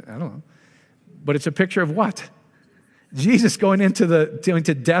guess. I don't know. But it's a picture of what? Jesus going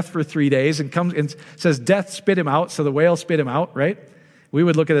into death for 3 days and comes and says, death spit him out, so the whale spit him out, right? We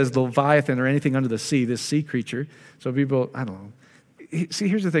would look at it as the Leviathan or anything under the sea, this sea creature. So people, I don't know. See,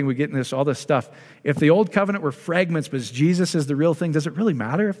 here's the thing, we get in all this stuff. If the old covenant were fragments, but Jesus is the real thing, does it really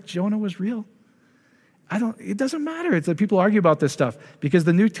matter if Jonah was real? It doesn't matter. It's that people argue about this stuff because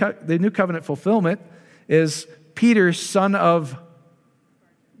the new covenant fulfillment is Peter, son of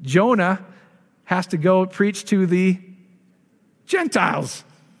Jonah, has to go preach to the Gentiles.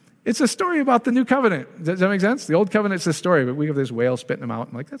 It's a story about the new covenant. Does that make sense? The old covenant's a story, but we have this whale spitting them out.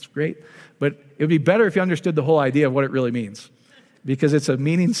 I'm like, that's great. But it would be better if you understood the whole idea of what it really means because it's a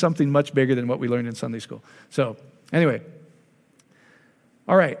meaning something much bigger than what we learned in Sunday school. So anyway.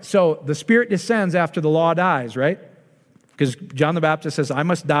 All right, so the Spirit descends after the law dies, right? Because John the Baptist says, I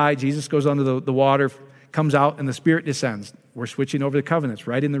must die. Jesus goes under the water, comes out, and the Spirit descends. We're switching over to covenants,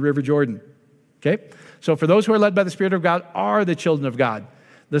 right in the River Jordan. Okay? So for those who are led by the Spirit of God are the children of God.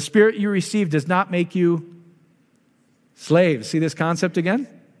 The Spirit you receive does not make you slaves. See this concept again?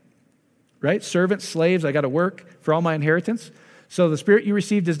 Right? Servants, slaves, I got to work for all my inheritance. So the Spirit you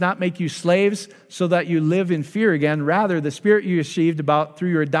received does not make you slaves so that you live in fear again. Rather, the Spirit you received through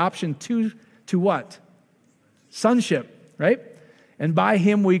your adoption to what? Sonship, right? And by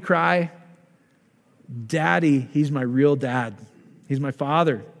Him we cry, Daddy. He's my real dad. He's my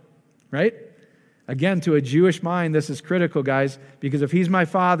father, right? Again, to a Jewish mind, this is critical, guys, because if He's my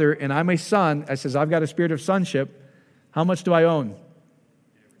father and I'm a son, I says, I've got a spirit of sonship, how much do I own?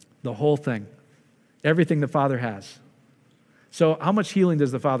 The whole thing. Everything the Father has. So how much healing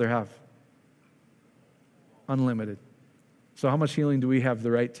does the Father have? Unlimited. So how much healing do we have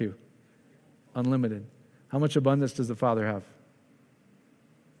the right to? Unlimited. How much abundance does the Father have?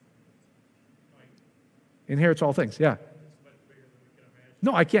 Inherits all things, yeah.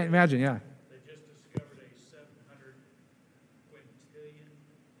 No, I can't imagine, yeah. They just discovered a $700 quintillion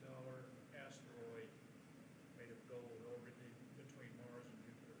asteroid made of gold orbiting between Mars and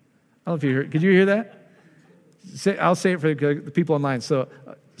Jupiter. I don't know if you heard. Could you hear that? I'll say it for the people online. So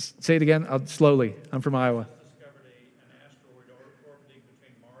say it again slowly. I'm from Iowa. Discovered an asteroid orbiting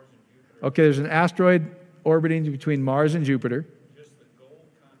between Mars and Jupiter. Okay, there's an asteroid orbiting between Mars and Jupiter. Just the gold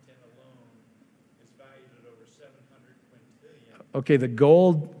content alone is valued at over 700 quintillion. Okay, the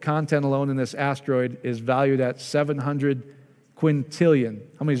gold content alone in this asteroid is valued at 700 quintillion.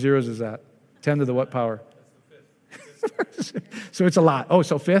 How many zeros is that? 10 to the what power? That's the fifth. So it's a lot. Oh,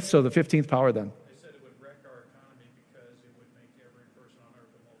 so fifth? So the 15th power then. They said it would wreck our economy because it would make every person on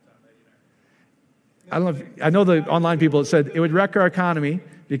earth a multimillionaire. I don't know I know the online people said it would wreck our economy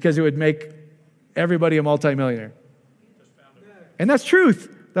because it would make everybody a multimillionaire. And that's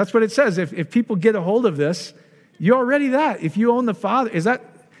truth. That's what it says. If people get a hold of this, you're already that. If you own the Father,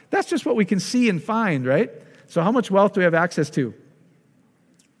 That's just what we can see and find, right? So how much wealth do we have access to?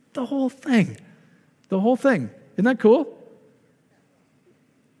 The whole thing. The whole thing. Isn't that cool?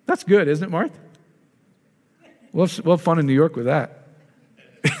 That's good, isn't it, Martha? We'll have fun in New York with that.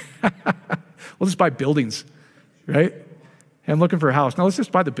 We'll just buy buildings, right? I'm looking for a house. Now let's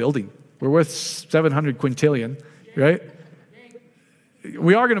just buy the building. We're worth 700 quintillion, right?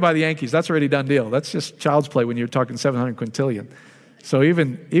 We are going to buy the Yankees. That's already a done deal. That's just child's play when you're talking 700 quintillion. So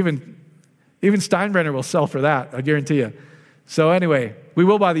even Steinbrenner will sell for that, I guarantee you. So anyway, we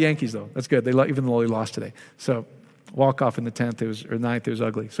will buy the Yankees, though. That's good. Even though they lost today. So walk off in the 10th, or 9th, it was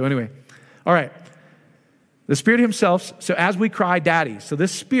ugly. So anyway, all right. The Spirit himself, so as we cry, Daddy. So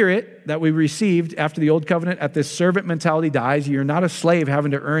this Spirit that we received after the old covenant, at this servant mentality dies. You're not a slave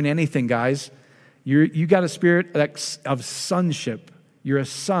having to earn anything, guys. You got a spirit of sonship. You're a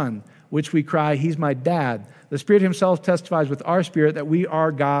son, which we cry, He's my dad. The Spirit himself testifies with our spirit that we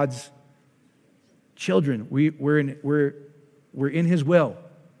are God's children. We're in His will.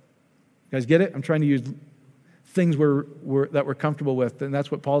 You guys get it? I'm trying to use things that we're comfortable with, and that's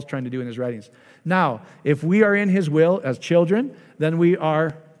what Paul's trying to do in his writings. Now, if we are in His will as children, then we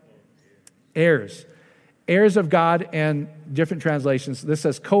are heirs. Heirs of God, and different translations. This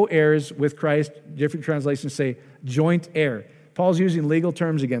says co-heirs with Christ. Different translations say joint heir. Paul's using legal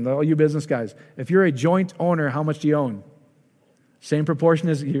terms again, all you business guys. If you're a joint owner, how much do you own? Same proportion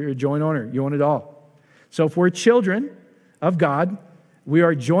as you're a joint owner. You own it all. So if we're children of God, we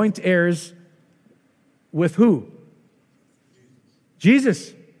are joint heirs with who?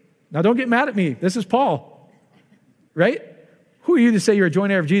 Jesus. Now don't get mad at me. This is Paul, right? Who are you to say you're a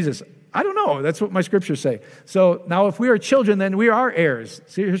joint heir of Jesus? I don't know. That's what my scriptures say. So now if we are children, then we are heirs.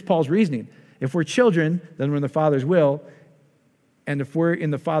 See, here's Paul's reasoning. If we're children, then we're in the Father's will. And if we're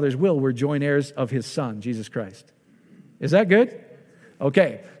in the Father's will, we're joint heirs of His Son, Jesus Christ. Is that good?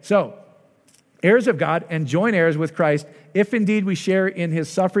 Okay, so heirs of God and joint heirs with Christ, if indeed we share in His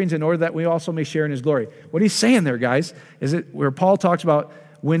sufferings, in order that we also may share in His glory. What he's saying there, guys, is it where Paul talks about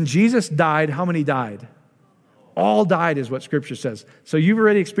when Jesus died, how many died? All died is what Scripture says. So you've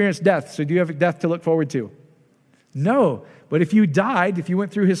already experienced death, so do you have death to look forward to? No, but if you died, if you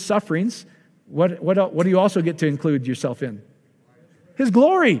went through His sufferings, what do you also get to include yourself in? His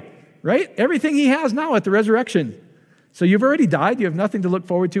glory, right? Everything He has now at the resurrection. So you've already died. You have nothing to look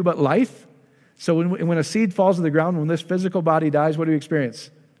forward to but life. So when a seed falls to the ground, when this physical body dies, what do you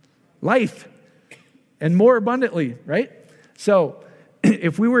experience? Life. And more abundantly, right? So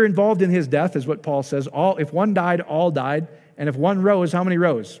if we were involved in His death, is what Paul says, if one died, all died. And if one rose, how many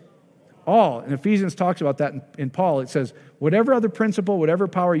rose? All. And Ephesians talks about that in Paul. It says, whatever other principle, whatever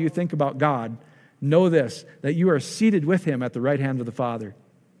power you think about God, know this, that you are seated with Him at the right hand of the Father.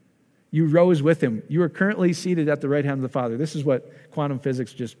 You rose with Him. You are currently seated at the right hand of the Father. This is what quantum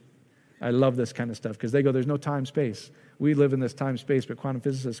physics I love this kind of stuff, because they go, there's no time, space. We live in this time, space, but quantum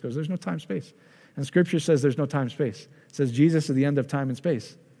physicists goes, there's no time, space. And Scripture says there's no time, space. It says Jesus is the end of time and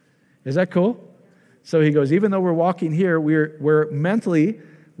space. Is that cool? So he goes, even though we're walking here, we're mentally,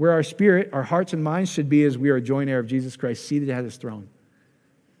 where our spirit, our hearts and minds should be, is we are a joint heir of Jesus Christ, seated at His throne.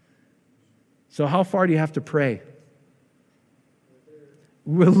 So how far do you have to pray?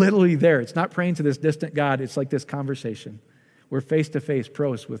 We're literally there. It's not praying to this distant God. It's like this conversation. We're face-to-face,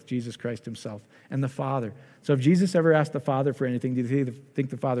 pros, with Jesus Christ Himself and the Father. So if Jesus ever asked the Father for anything, do you think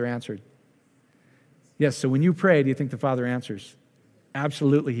the Father answered? Yes, so when you pray, do you think the Father answers?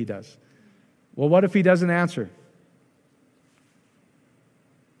 Absolutely He does. Well, what if He doesn't answer?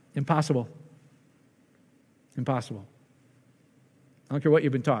 Impossible. Impossible. I don't care what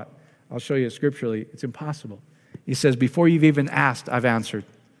you've been taught. I'll show you scripturally. It's impossible. He says, before you've even asked, I've answered.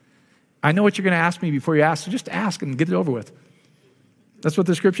 I know what you're going to ask me before you ask, so just ask and get it over with. That's what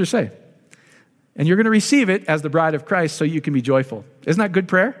the Scriptures say. And you're going to receive it as the bride of Christ so you can be joyful. Isn't that good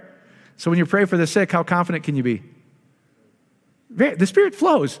prayer? So when you pray for the sick, how confident can you be? The Spirit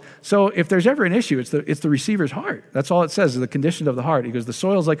flows. So if there's ever an issue, it's the receiver's heart. That's all it says, is the condition of the heart. He goes, the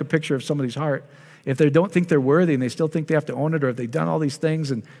soil's like a picture of somebody's heart. If they don't think they're worthy and they still think they have to own it, or if they've done all these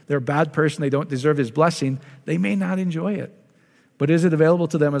things and they're a bad person, they don't deserve His blessing, they may not enjoy it. But is it available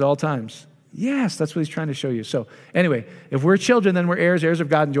to them at all times? Yes, that's what he's trying to show you. So anyway, if we're children, then we're heirs of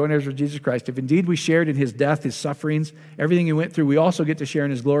God and joint heirs with Jesus Christ. If indeed we shared in His death, His sufferings, everything He went through, we also get to share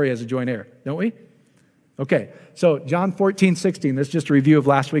in His glory as a joint heir, don't we? Okay, so John 14:16, that's just a review of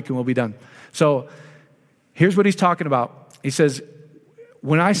last week and we'll be done. So here's what he's talking about. He says,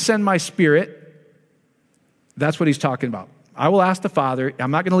 when I send my Spirit, that's what he's talking about. I will ask the Father,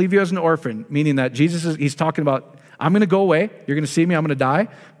 I'm not going to leave you as an orphan, meaning that he's talking about, I'm going to go away, you're going to see me, I'm going to die,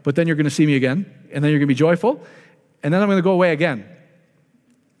 but then you're going to see me again, and then you're going to be joyful, and then I'm going to go away again.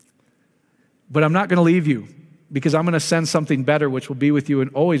 But I'm not going to leave you, because I'm going to send something better, which will be with you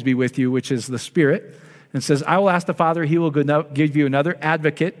and always be with you, which is the Spirit. And it says, I will ask the Father, he will give you another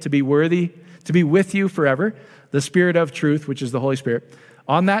advocate to be worthy, to be with you forever, the Spirit of truth, which is the Holy Spirit.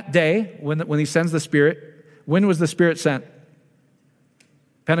 On that day, when he sends the Spirit, when was the Spirit sent?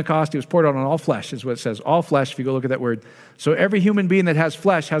 Pentecost, he was poured out on all flesh, is what it says. All flesh, if you go look at that word. So every human being that has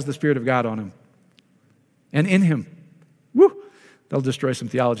flesh has the Spirit of God on him and in him. Woo! They'll destroy some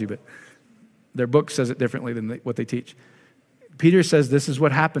theology, but their book says it differently than what they teach. Peter says this is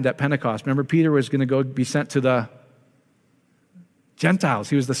what happened at Pentecost. Remember, Peter was going to go be sent to the Gentiles.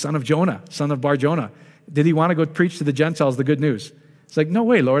 He was the son of Jonah, son of Bar-Jonah. Did he want to go preach to the Gentiles the good news? It's like, no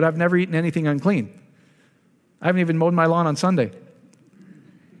way, Lord, I've never eaten anything unclean. I haven't even mowed my lawn on Sunday.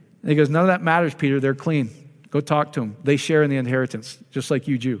 And he goes, none of that matters, Peter. They're clean. Go talk to them. They share in the inheritance, just like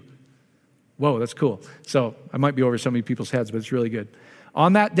you, Jew. Whoa, that's cool. So I might be over some of you people's heads, but it's really good.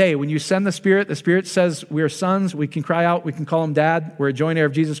 On that day, when you send the Spirit says we are sons, we can cry out, we can call him dad, we're a joint heir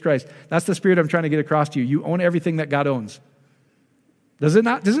of Jesus Christ. That's the Spirit I'm trying to get across to you. You own everything that God owns. Does it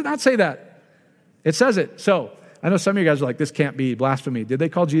not say that? It says it. So I know some of you guys are like, this can't be blasphemy. Did they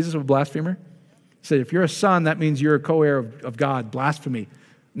call Jesus a blasphemer? He said, if you're a son, that means you're a co-heir of God. Blasphemy.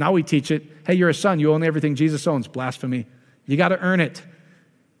 Now we teach it. Hey, you're a son. You own everything Jesus owns. Blasphemy. You got to earn it.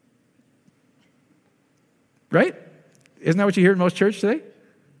 Right? Isn't that what you hear in most church today?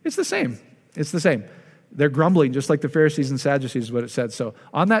 It's the same. It's the same. They're grumbling just like the Pharisees and Sadducees is what it said. So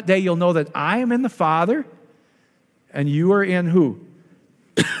on that day, you'll know that I am in the Father and you are in who?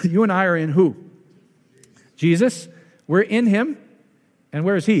 You and I are in who? Jesus. We're in him. And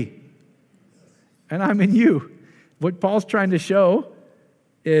where is he? And I'm in you. What Paul's trying to show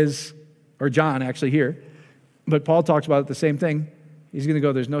is, or John actually here, but Paul talks about it the same thing. He's going to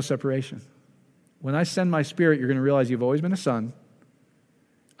go, there's no separation. When I send my Spirit, you're going to realize you've always been a son.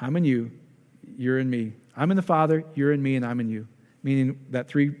 I'm in you, you're in me. I'm in the Father, you're in me, and I'm in you. Meaning that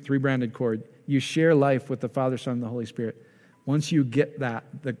three-branded cord. You share life with the Father, Son, and the Holy Spirit. Once you get that,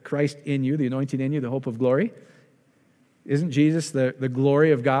 the Christ in you, the anointing in you, the hope of glory, isn't Jesus the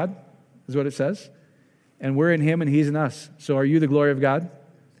glory of God, is what it says? And we're in him and he's in us. So are you the glory of God?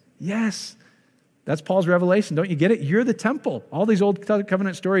 Yes. That's Paul's revelation. Don't you get it? You're the temple. All these old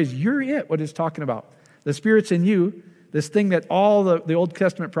covenant stories, you're it, what it's talking about. The Spirit's in you. This thing that all the Old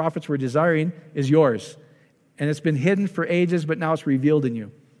Testament prophets were desiring is yours. And it's been hidden for ages, but now it's revealed in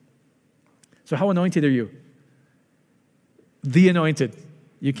you. So how anointed are you? The anointed.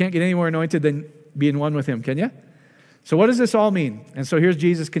 You can't get any more anointed than being one with him, can you? So what does this all mean? And so here's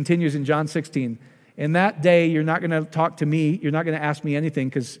Jesus continues in John 16. In that day, you're not going to talk to me. You're not going to ask me anything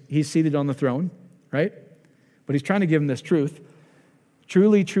because he's seated on the throne, right? But he's trying to give him this truth.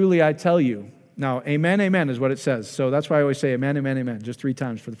 Truly, truly, I tell you. Now, amen, amen is what it says. So that's why I always say amen, amen, amen, just 3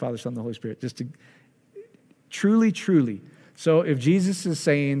 times for the Father, Son, and the Holy Spirit. Just to truly, truly. So if Jesus is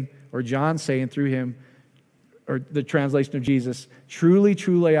saying, or John's saying through him, or the translation of Jesus, truly,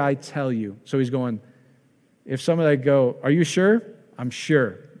 truly, I tell you. So he's going, if somebody go, are you sure? I'm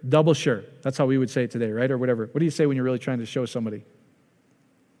sure. Double sure. That's how we would say it today, right? Or whatever. What do you say when you're really trying to show somebody?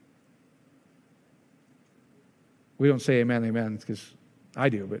 We don't say amen, amen, because I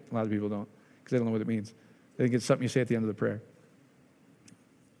do, but a lot of people don't, because they don't know what it means. They think it's something you say at the end of the prayer.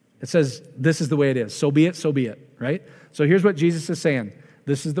 It says, this is the way it is. So be it, right? So here's what Jesus is saying.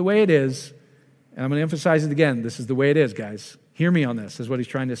 This is the way it is, and I'm going to emphasize it again. This is the way it is, guys. Hear me on this, is what he's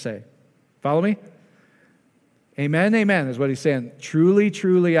trying to say. Follow me? Amen, amen, is what he's saying. Truly,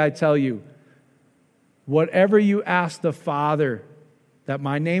 truly, I tell you, whatever you ask the Father that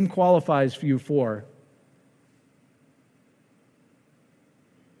my name qualifies you for,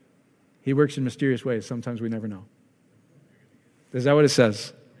 he works in mysterious ways. Sometimes we never know. Is that what it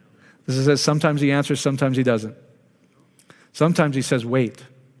says? This says sometimes he answers, sometimes he doesn't. Sometimes he says, wait.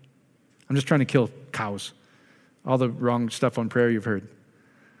 I'm just trying to kill cows. All the wrong stuff on prayer you've heard.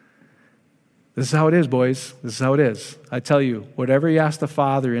 This is how it is, boys. This is how it is. I tell you, whatever you ask the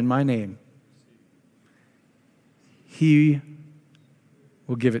Father in my name, he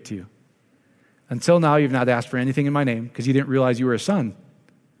will give it to you. Until now, you've not asked for anything in my name because you didn't realize you were a son.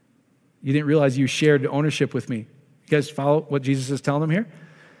 You didn't realize you shared ownership with me. You guys follow what Jesus is telling them here?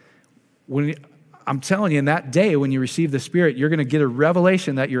 I'm telling you, in that day when you receive the Spirit, you're going to get a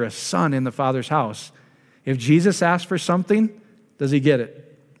revelation that you're a son in the Father's house. If Jesus asks for something, does he get it?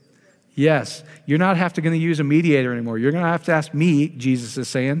 Yes. You're not going to use a mediator anymore. You're going to have to ask me, Jesus is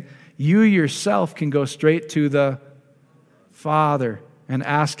saying. You yourself can go straight to the Father and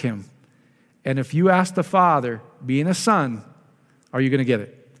ask him. And if you ask the Father, being a son, are you going to get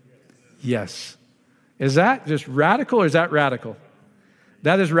it? Yes. Is that just radical or is that radical?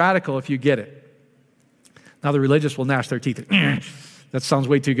 That is radical if you get it. Now the religious will gnash their teeth. That sounds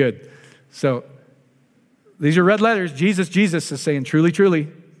way too good. So these are red letters. Jesus is saying, truly, truly.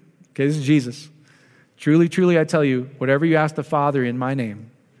 Okay, this is Jesus. Truly, truly, I tell you, whatever you ask the Father in my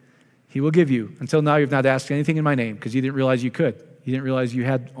name, he will give you. Until now, you've not asked anything in my name because you didn't realize you could. You didn't realize you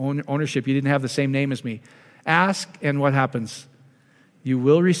had ownership. You didn't have the same name as me. Ask, and what happens? You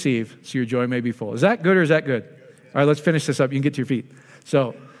will receive, so your joy may be full. Is that good or is that good? All right, let's finish this up. You can get to your feet.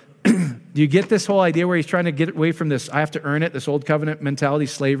 So, do you get this whole idea where he's trying to get away from this, I have to earn it, this old covenant mentality,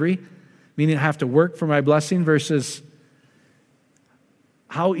 slavery, meaning I have to work for my blessing versus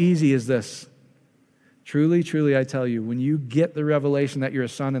how easy is this? Truly, truly, I tell you, when you get the revelation that you're a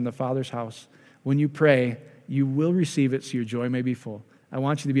son in the Father's house, when you pray, you will receive it so your joy may be full. I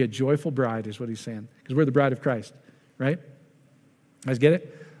want you to be a joyful bride, is what he's saying, because we're the bride of Christ, right? You guys get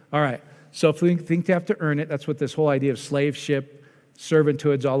it? All right. So if we think you have to earn it, that's what this whole idea of slaveship,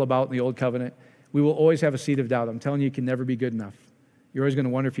 servanthood's all about in the old covenant. We will always have a seed of doubt. I'm telling you, you can never be good enough. You're always going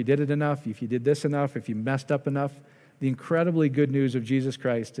to wonder if you did it enough, if you did this enough, if you messed up enough. The incredibly good news of Jesus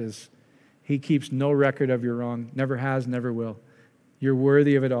Christ is he keeps no record of your wrong, never has, never will. You're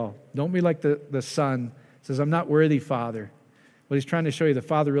worthy of it all. Don't be like the son says, I'm not worthy, Father. What he's trying to show you, the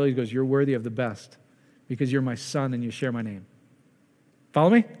Father really goes, you're worthy of the best because you're my son and you share my name. Follow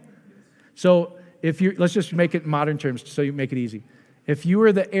me? So let's just make it in modern terms so you make it easy. If you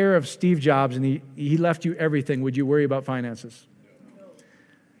were the heir of Steve Jobs and he left you everything, would you worry about finances? No.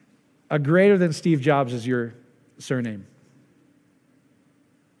 A greater than Steve Jobs is your surname.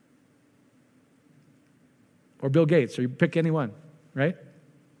 Or Bill Gates, or you pick any one, right?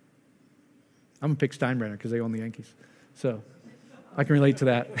 I'm going to pick Steinbrenner because they own the Yankees. So I can relate to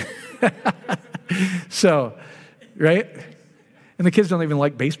that. So, right? And the kids don't even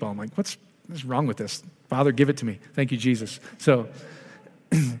like baseball. I'm like, what's wrong with this? Father, give it to me. Thank you, Jesus. So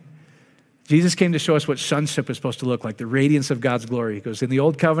Jesus came to show us what sonship is supposed to look like, the radiance of God's glory. He goes, in the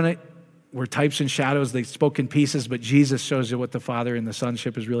old covenant, we're types and shadows. They spoke in pieces, but Jesus shows you what the Father and the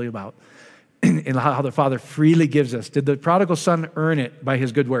sonship is really about and how the Father freely gives us. Did the prodigal son earn it by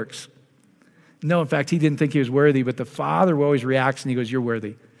his good works? No, in fact, he didn't think he was worthy, but the Father always reacts and he goes, you're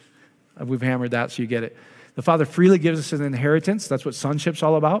worthy. We've hammered that so you get it. The Father freely gives us an inheritance. That's what sonship's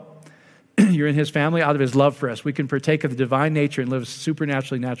all about. You're in his family out of his love for us. We can partake of the divine nature and live a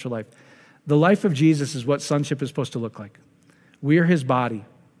supernaturally natural life. The life of Jesus is what sonship is supposed to look like. We are his body.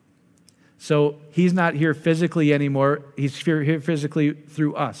 So he's not here physically anymore. He's here physically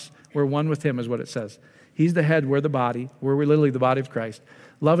through us. We're one with him is what it says. He's the head, we're the body. We're literally the body of Christ.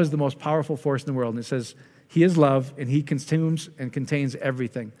 Love is the most powerful force in the world. And it says he is love and he consumes and contains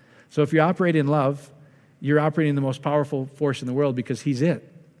everything. So if you operate in love, you're operating the most powerful force in the world because he's it.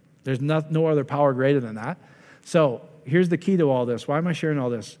 There's no other power greater than that. So here's the key to all this. Why am I sharing all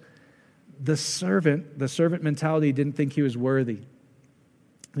this? The servant mentality didn't think he was worthy.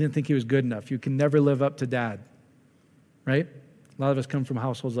 He didn't think he was good enough. You can never live up to dad, right? A lot of us come from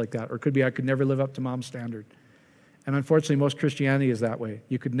households like that. Or it could be I could never live up to mom's standard. And unfortunately, most Christianity is that way.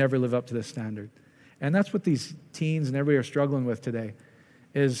 You could never live up to this standard. And that's what these teens and everybody are struggling with today,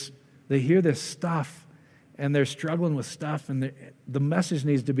 is they hear this stuff and they're struggling with stuff, and the message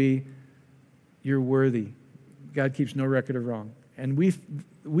needs to be, you're worthy. God keeps no record of wrong. And we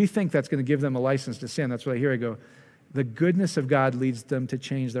think that's going to give them a license to sin. That's what I hear. I go, the goodness of God leads them to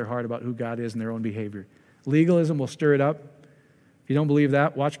change their heart about who God is and their own behavior. Legalism will stir it up. If you don't believe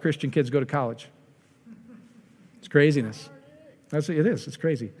that, watch Christian kids go to college. It's craziness. That's what it is. It's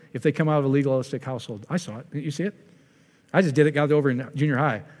crazy. If they come out of a legalistic household. I saw it. Didn't you see it? I just did it, got it over in junior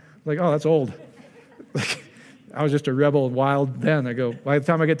high. Like, oh, that's old. I was just a rebel wild then. I go, by the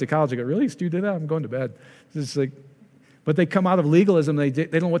time I get to college, I go, really? Stu did that? I'm going to bed. It's like, but they come out of legalism, they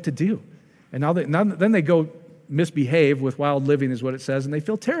don't know what to do. And then they go misbehave with wild living is what it says, and they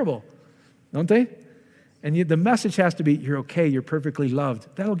feel terrible, don't they? And the message has to be, you're okay, you're perfectly loved.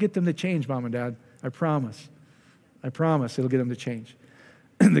 That'll get them to change, Mom and Dad. I promise. I promise it'll get them to change.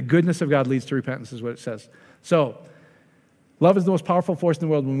 The goodness of God leads to repentance is what it says. So, love is the most powerful force in the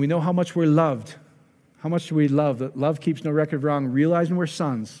world. When we know how much we're loved, how much do we love? That love keeps no record of wrong, realizing we're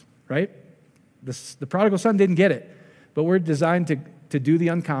sons, right? The prodigal son didn't get it, but we're designed to do the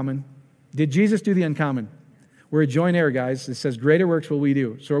uncommon. Did Jesus do the uncommon? We're a joint heir, guys. It says, greater works will we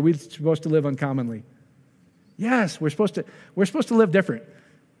do. So are we supposed to live uncommonly? Yes, we're supposed to live different.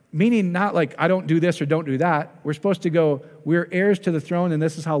 Meaning not like, I don't do this or don't do that. We're supposed to go, we're heirs to the throne, and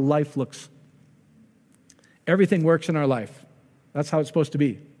this is how life looks. Everything works in our life. That's how it's supposed to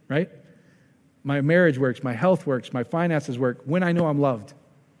be, right? My marriage works, my health works, my finances work when I know I'm loved.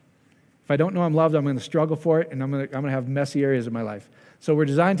 If I don't know I'm loved, I'm going to struggle for it, and I'm going to have messy areas of my life. So we're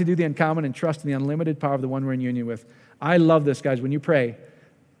designed to do the uncommon and trust in the unlimited power of the one we're in union with. I love this, guys. When you pray,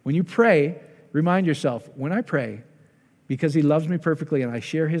 remind yourself, when I pray, because he loves me perfectly and I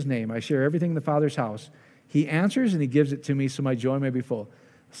share his name, I share everything in the Father's house, he answers and he gives it to me so my joy may be full.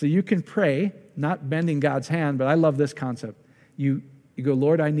 So you can pray, not bending God's hand, but I love this concept. You go,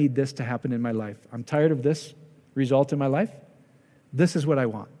 Lord, I need this to happen in my life. I'm tired of this result in my life. This is what I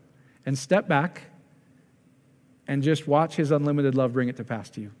want. And step back and just watch his unlimited love bring it to pass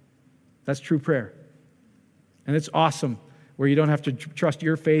to you. That's true prayer. And it's awesome, where you don't have to trust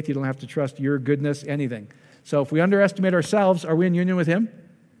your faith, you don't have to trust your goodness, anything. So if we underestimate ourselves, are we in union with him?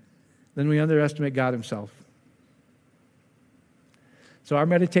 Then we underestimate God himself. So our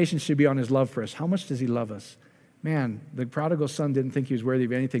meditation should be on his love for us. How much does he love us? Man, the prodigal son didn't think he was worthy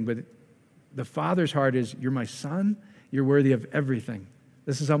of anything, but the Father's heart is, you're my son, you're worthy of everything.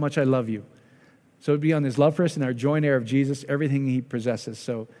 This is how much I love you. So it'd be on his love for us and our joint heir of Jesus, everything he possesses.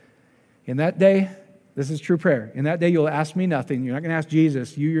 So in that day, this is true prayer. In that day, you'll ask me nothing. You're not going to ask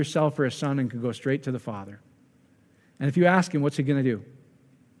Jesus. You yourself are a son and can go straight to the Father. And if you ask him, what's he going to do?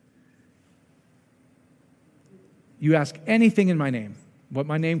 You ask anything in my name, what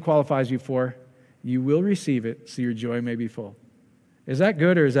my name qualifies you for, you will receive it so your joy may be full. Is that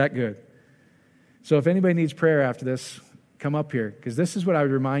good or is that good? So if anybody needs prayer after this, come up here, because this is what I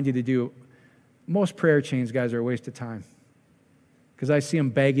would remind you to do. Most prayer chains, guys, are a waste of time. Because I see them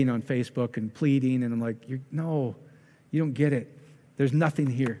begging on Facebook and pleading, and I'm like, no, you don't get it. There's nothing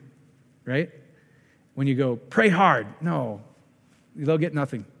here, right? When you go, pray hard, no, they'll get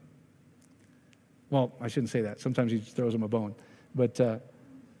nothing. Well, I shouldn't say that. Sometimes he just throws them a bone. But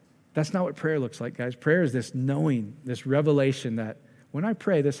that's not what prayer looks like, guys. Prayer is this knowing, this revelation that when I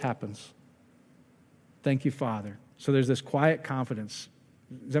pray, this happens. Thank you, Father. So there's this quiet confidence.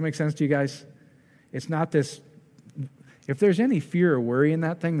 Does that make sense to you guys? It's not this, if there's any fear or worry in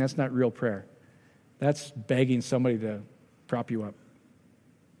that thing, that's not real prayer. That's begging somebody to prop you up.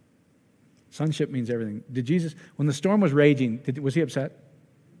 Sonship means everything. Did Jesus, when the storm was raging, was he upset?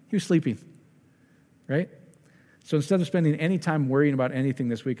 He was sleeping, right? So instead of spending any time worrying about anything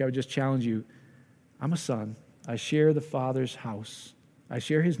this week, I would just challenge you. I'm a son. I share the Father's house. I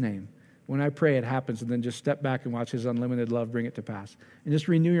share his name. When I pray, it happens, and then just step back and watch his unlimited love bring it to pass. And just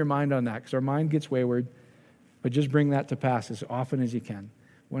renew your mind on that, because our mind gets wayward, but just bring that to pass as often as you can.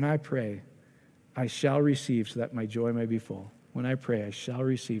 When I pray, I shall receive so that my joy may be full. When I pray, I shall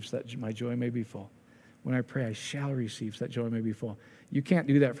receive so that my joy may be full. When I pray, I shall receive so that joy may be full. You can't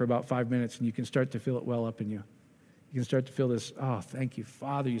do that for about 5 minutes, and you can start to feel it well up in you. You can start to feel this, oh, thank you,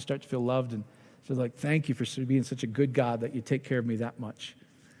 Father. You start to feel loved, and so like, thank you for being such a good God that you take care of me that much.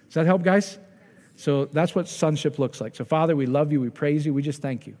 Does that help, guys? So that's what sonship looks like. So, Father, we love you. We praise you. We just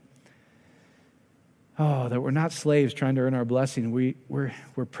thank you. Oh, that we're not slaves trying to earn our blessing.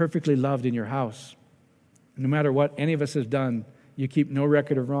 We're perfectly loved in your house. No matter what any of us have done, you keep no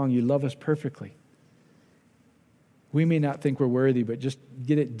record of wrong. You love us perfectly. We may not think we're worthy, but just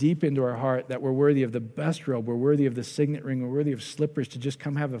get it deep into our heart that we're worthy of the best robe. We're worthy of the signet ring. We're worthy of slippers to just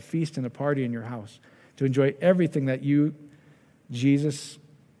come have a feast and a party in your house, to enjoy everything that you, Jesus,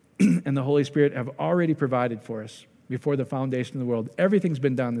 and the Holy Spirit have already provided for us before the foundation of the world. Everything's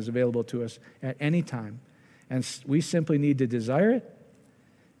been done is available to us at any time. And we simply need to desire it,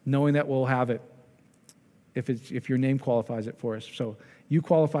 knowing that we'll have it if your name qualifies it for us. So you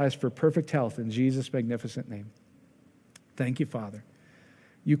qualify us for perfect health in Jesus' magnificent name. Thank you, Father.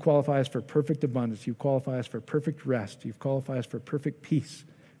 You qualify us for perfect abundance. You qualify us for perfect rest. You qualify us for perfect peace,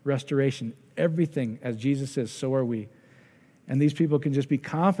 restoration. Everything, as Jesus says, so are we. And these people can just be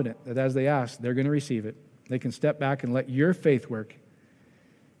confident that as they ask, they're going to receive it. They can step back and let your faith work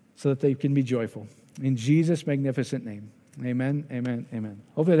so that they can be joyful. In Jesus' magnificent name, amen, amen, amen.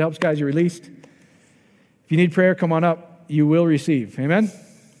 Hopefully that helps, guys. You're released. If you need prayer, come on up. You will receive. Amen?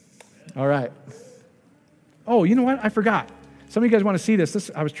 All right. Oh, you know what? I forgot. Some of you guys want to see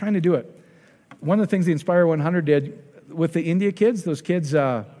this. I was trying to do it. One of the things the Inspire 100 did with the India kids, those kids,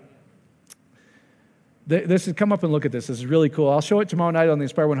 this has come up and look at this. This is really cool. I'll show it tomorrow night on the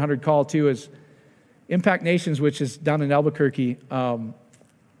Inspire 100 call too. Is Impact Nations, which is down in Albuquerque.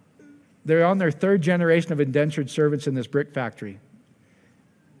 They're on their third generation of indentured servants in this brick factory.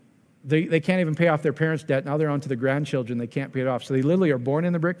 They can't even pay off their parents' debt. Now they're on to the grandchildren. They can't pay it off. So they literally are born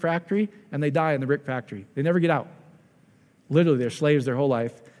in the brick factory and they die in the brick factory. They never get out. Literally, they're slaves their whole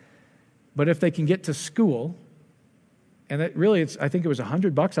life. But if they can get to school, and it really, I think it was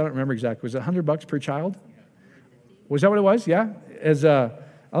 $100. I don't remember exactly. Was it $100 per child? Was that what it was? Yeah. I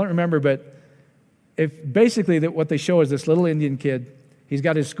don't remember, but if basically what they show is this little Indian kid. He's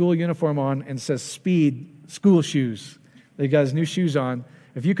got his school uniform on and says "Speed" school shoes. They got his new shoes on.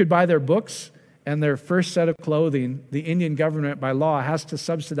 If you could buy their books and their first set of clothing, the Indian government by law has to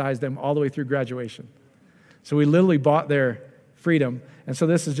subsidize them all the way through graduation. So we literally bought their freedom. And so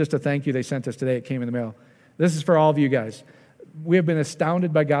this is just a thank you they sent us today. It came in the mail. This is for all of you guys. We have been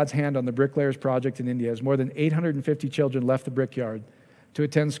astounded by God's hand on the Bricklayers Project in India, as more than 850 children left the brickyard to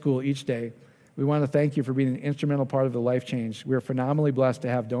attend school each day. We want to thank you for being an instrumental part of the life change. We are phenomenally blessed to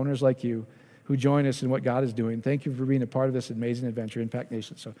have donors like you who join us in what God is doing. Thank you for being a part of this amazing adventure, Impact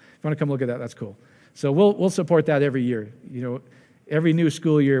Nation. So if you want to come look at that, that's cool. So we'll support that every year. You know, every new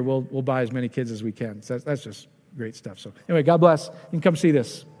school year, we'll buy as many kids as we can. So that's just great stuff. So anyway, God bless. You can come see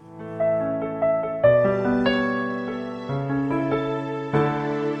this.